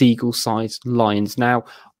 5 seagull-sized lions? Now,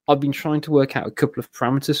 I've been trying to work out a couple of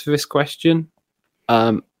parameters for this question.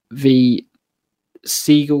 The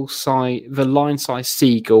lion-sized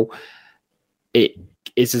seagull, it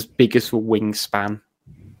is as big as the wingspan,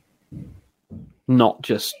 not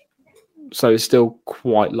just. So it's still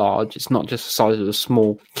quite large. It's not just the size of a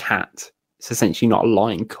small cat. It's essentially not a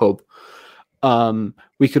lion cub.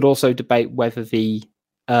 We could also debate whether the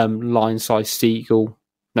lion-sized seagull.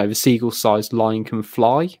 No, the seagull-sized lion can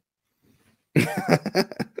fly.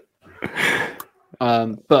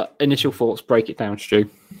 But initial thoughts, break it down, Stu.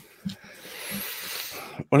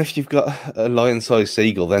 Well, if you've got a lion-sized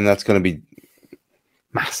seagull, then that's going to be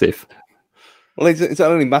Massive. Well, it's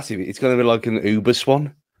not only massive; it's going to be like an uber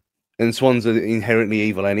swan, and swans are inherently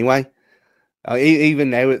evil anyway. Even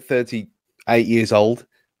now, at 38 years old,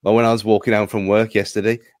 but when I was walking out from work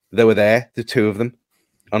yesterday, they were there, the two of them,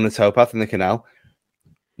 on the towpath in the canal.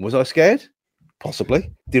 Was I scared?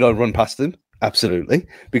 Possibly. Did I run past them? Absolutely.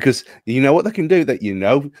 Because you know what they can do. That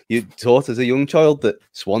you taught as a young child that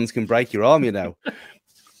swans can break your arm.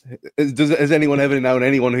 Has anyone ever known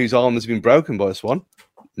anyone whose arm has been broken by a swan?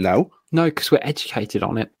 No. No, because we're educated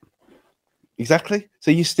on it. Exactly.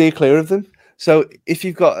 So you steer clear of them. So if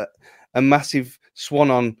you've got a massive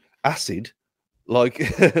swan on acid, like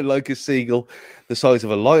a seagull the size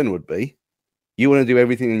of a lion would be, you want to do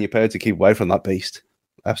everything in your power to keep away from that beast.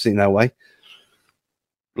 Absolutely no way.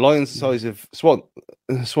 Lion's the size of swan.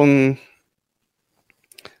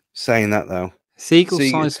 Saying that though,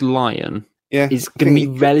 Seagull-sized lion is going to be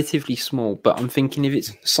relatively small, but I'm thinking if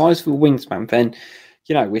it's size of a wingspan, then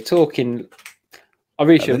we're talking. I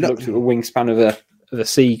really should have looked at the wingspan of a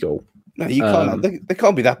seagull. No, you can't. They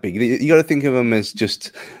can't be that big. You got to think of them as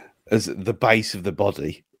just as the base of the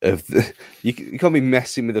body. You can't be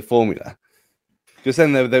messing with the formula, because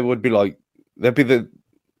then they would be like they'd be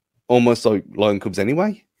almost like lion cubs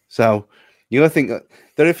anyway. So you got to think that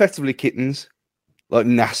they're effectively kittens, like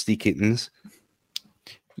nasty kittens.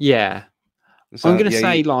 Yeah, so, I'm going to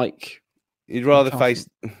say you'd rather face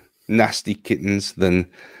nasty kittens than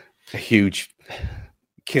a huge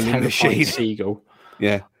killing machine seagull.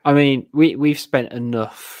 Yeah, I mean we've spent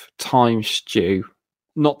enough time, Stu,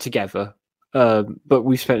 not together, but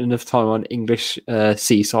we've spent enough time on English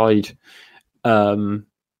seaside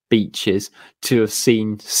beaches to have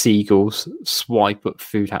seen seagulls swipe up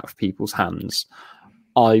food out of people's hands.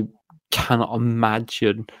 I cannot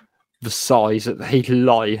imagine the size of a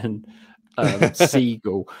lion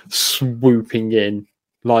seagull swooping in.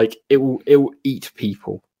 Like it will eat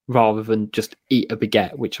people rather than just eat a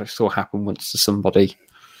baguette, which I saw happen once to somebody.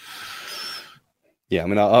 Yeah, I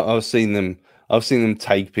mean, I've seen them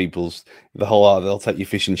take people's they'll take your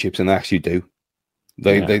fish and chips, and they actually do.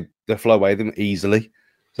 They fly away them easily.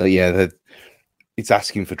 So yeah, it's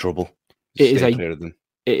asking for trouble. It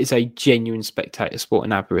is a genuine spectator sport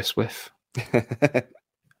in Aberystwyth.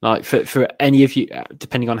 Like for any of you,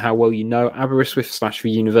 depending on how well you know, Aberystwyth / the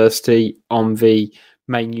university on the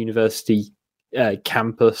main university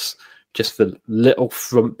campus, just the little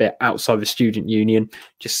front bit outside the student union,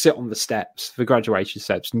 just sit on the steps, the graduation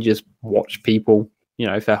steps, and just watch people,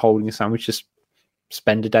 if they're holding a sandwich, just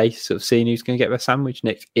spend a day sort of seeing who's going to get their sandwich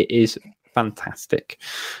next. It is fantastic.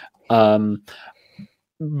 Might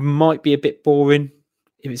be a bit boring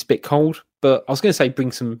if it's a bit cold, but I was going to say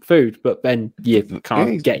bring some food, but then you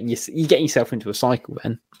can't getting yourself into a cycle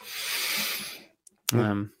then.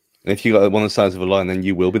 If you got one of the size of a lion, then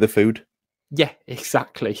you will be the food. Yeah,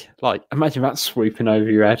 exactly. Like imagine that swooping over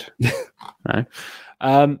your head. No.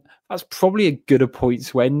 That's probably a good point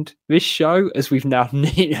to end this show, as we've now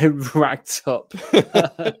racked up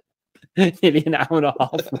nearly an hour and a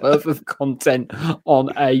half worth of content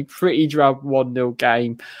on a pretty drab 1-0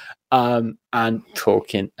 game, and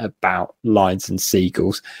talking about lions and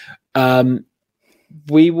seagulls.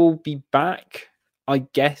 We will be back, I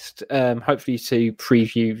guess, hopefully to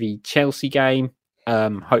preview the Chelsea game.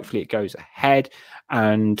 Hopefully it goes ahead,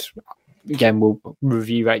 and again we'll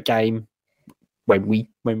review that game when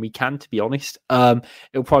we can, to be honest.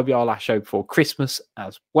 It'll probably be our last show before Christmas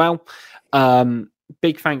as well.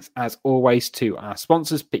 Big thanks as always to our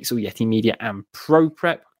sponsors, Pixel Yeti Media and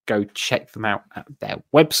ProPrep. Go check them out at their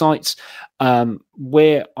websites.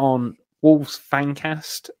 We're on Wolves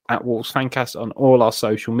Fancast, at Wolves Fancast on all our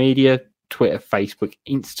social media, Twitter, Facebook,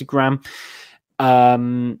 Instagram.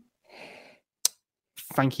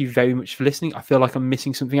 Thank you very much for listening. I feel like I'm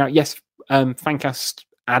missing something out. Yes, Fancast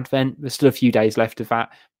Advent. There's still a few days left of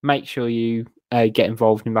that. Make sure you get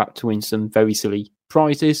involved in that to win some very silly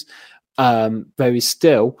prizes. There is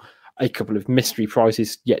still a couple of mystery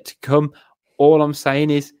prizes yet to come. All I'm saying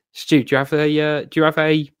is, Stu, do you have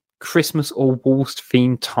a Christmas or Wolves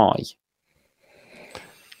themed tie?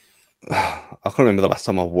 I can't remember the last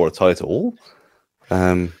time I wore a tie at all.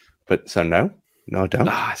 But so no, I don't.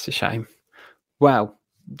 It's a shame. Well,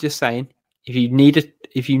 just saying, if you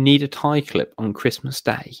need a tie clip on Christmas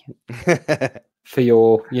Day for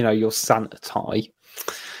your Santa tie,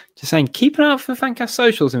 just saying, keep an eye out for Fancast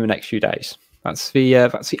socials in the next few days. That's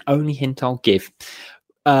the only hint I'll give.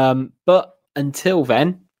 But Until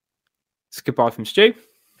then, it's goodbye from Stu.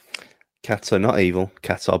 Cats are not evil.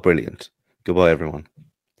 Cats are brilliant. Goodbye, everyone.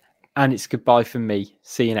 And it's goodbye from me.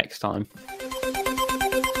 See you next time.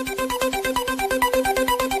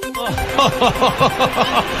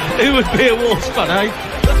 Who would be a Wolves fan, eh?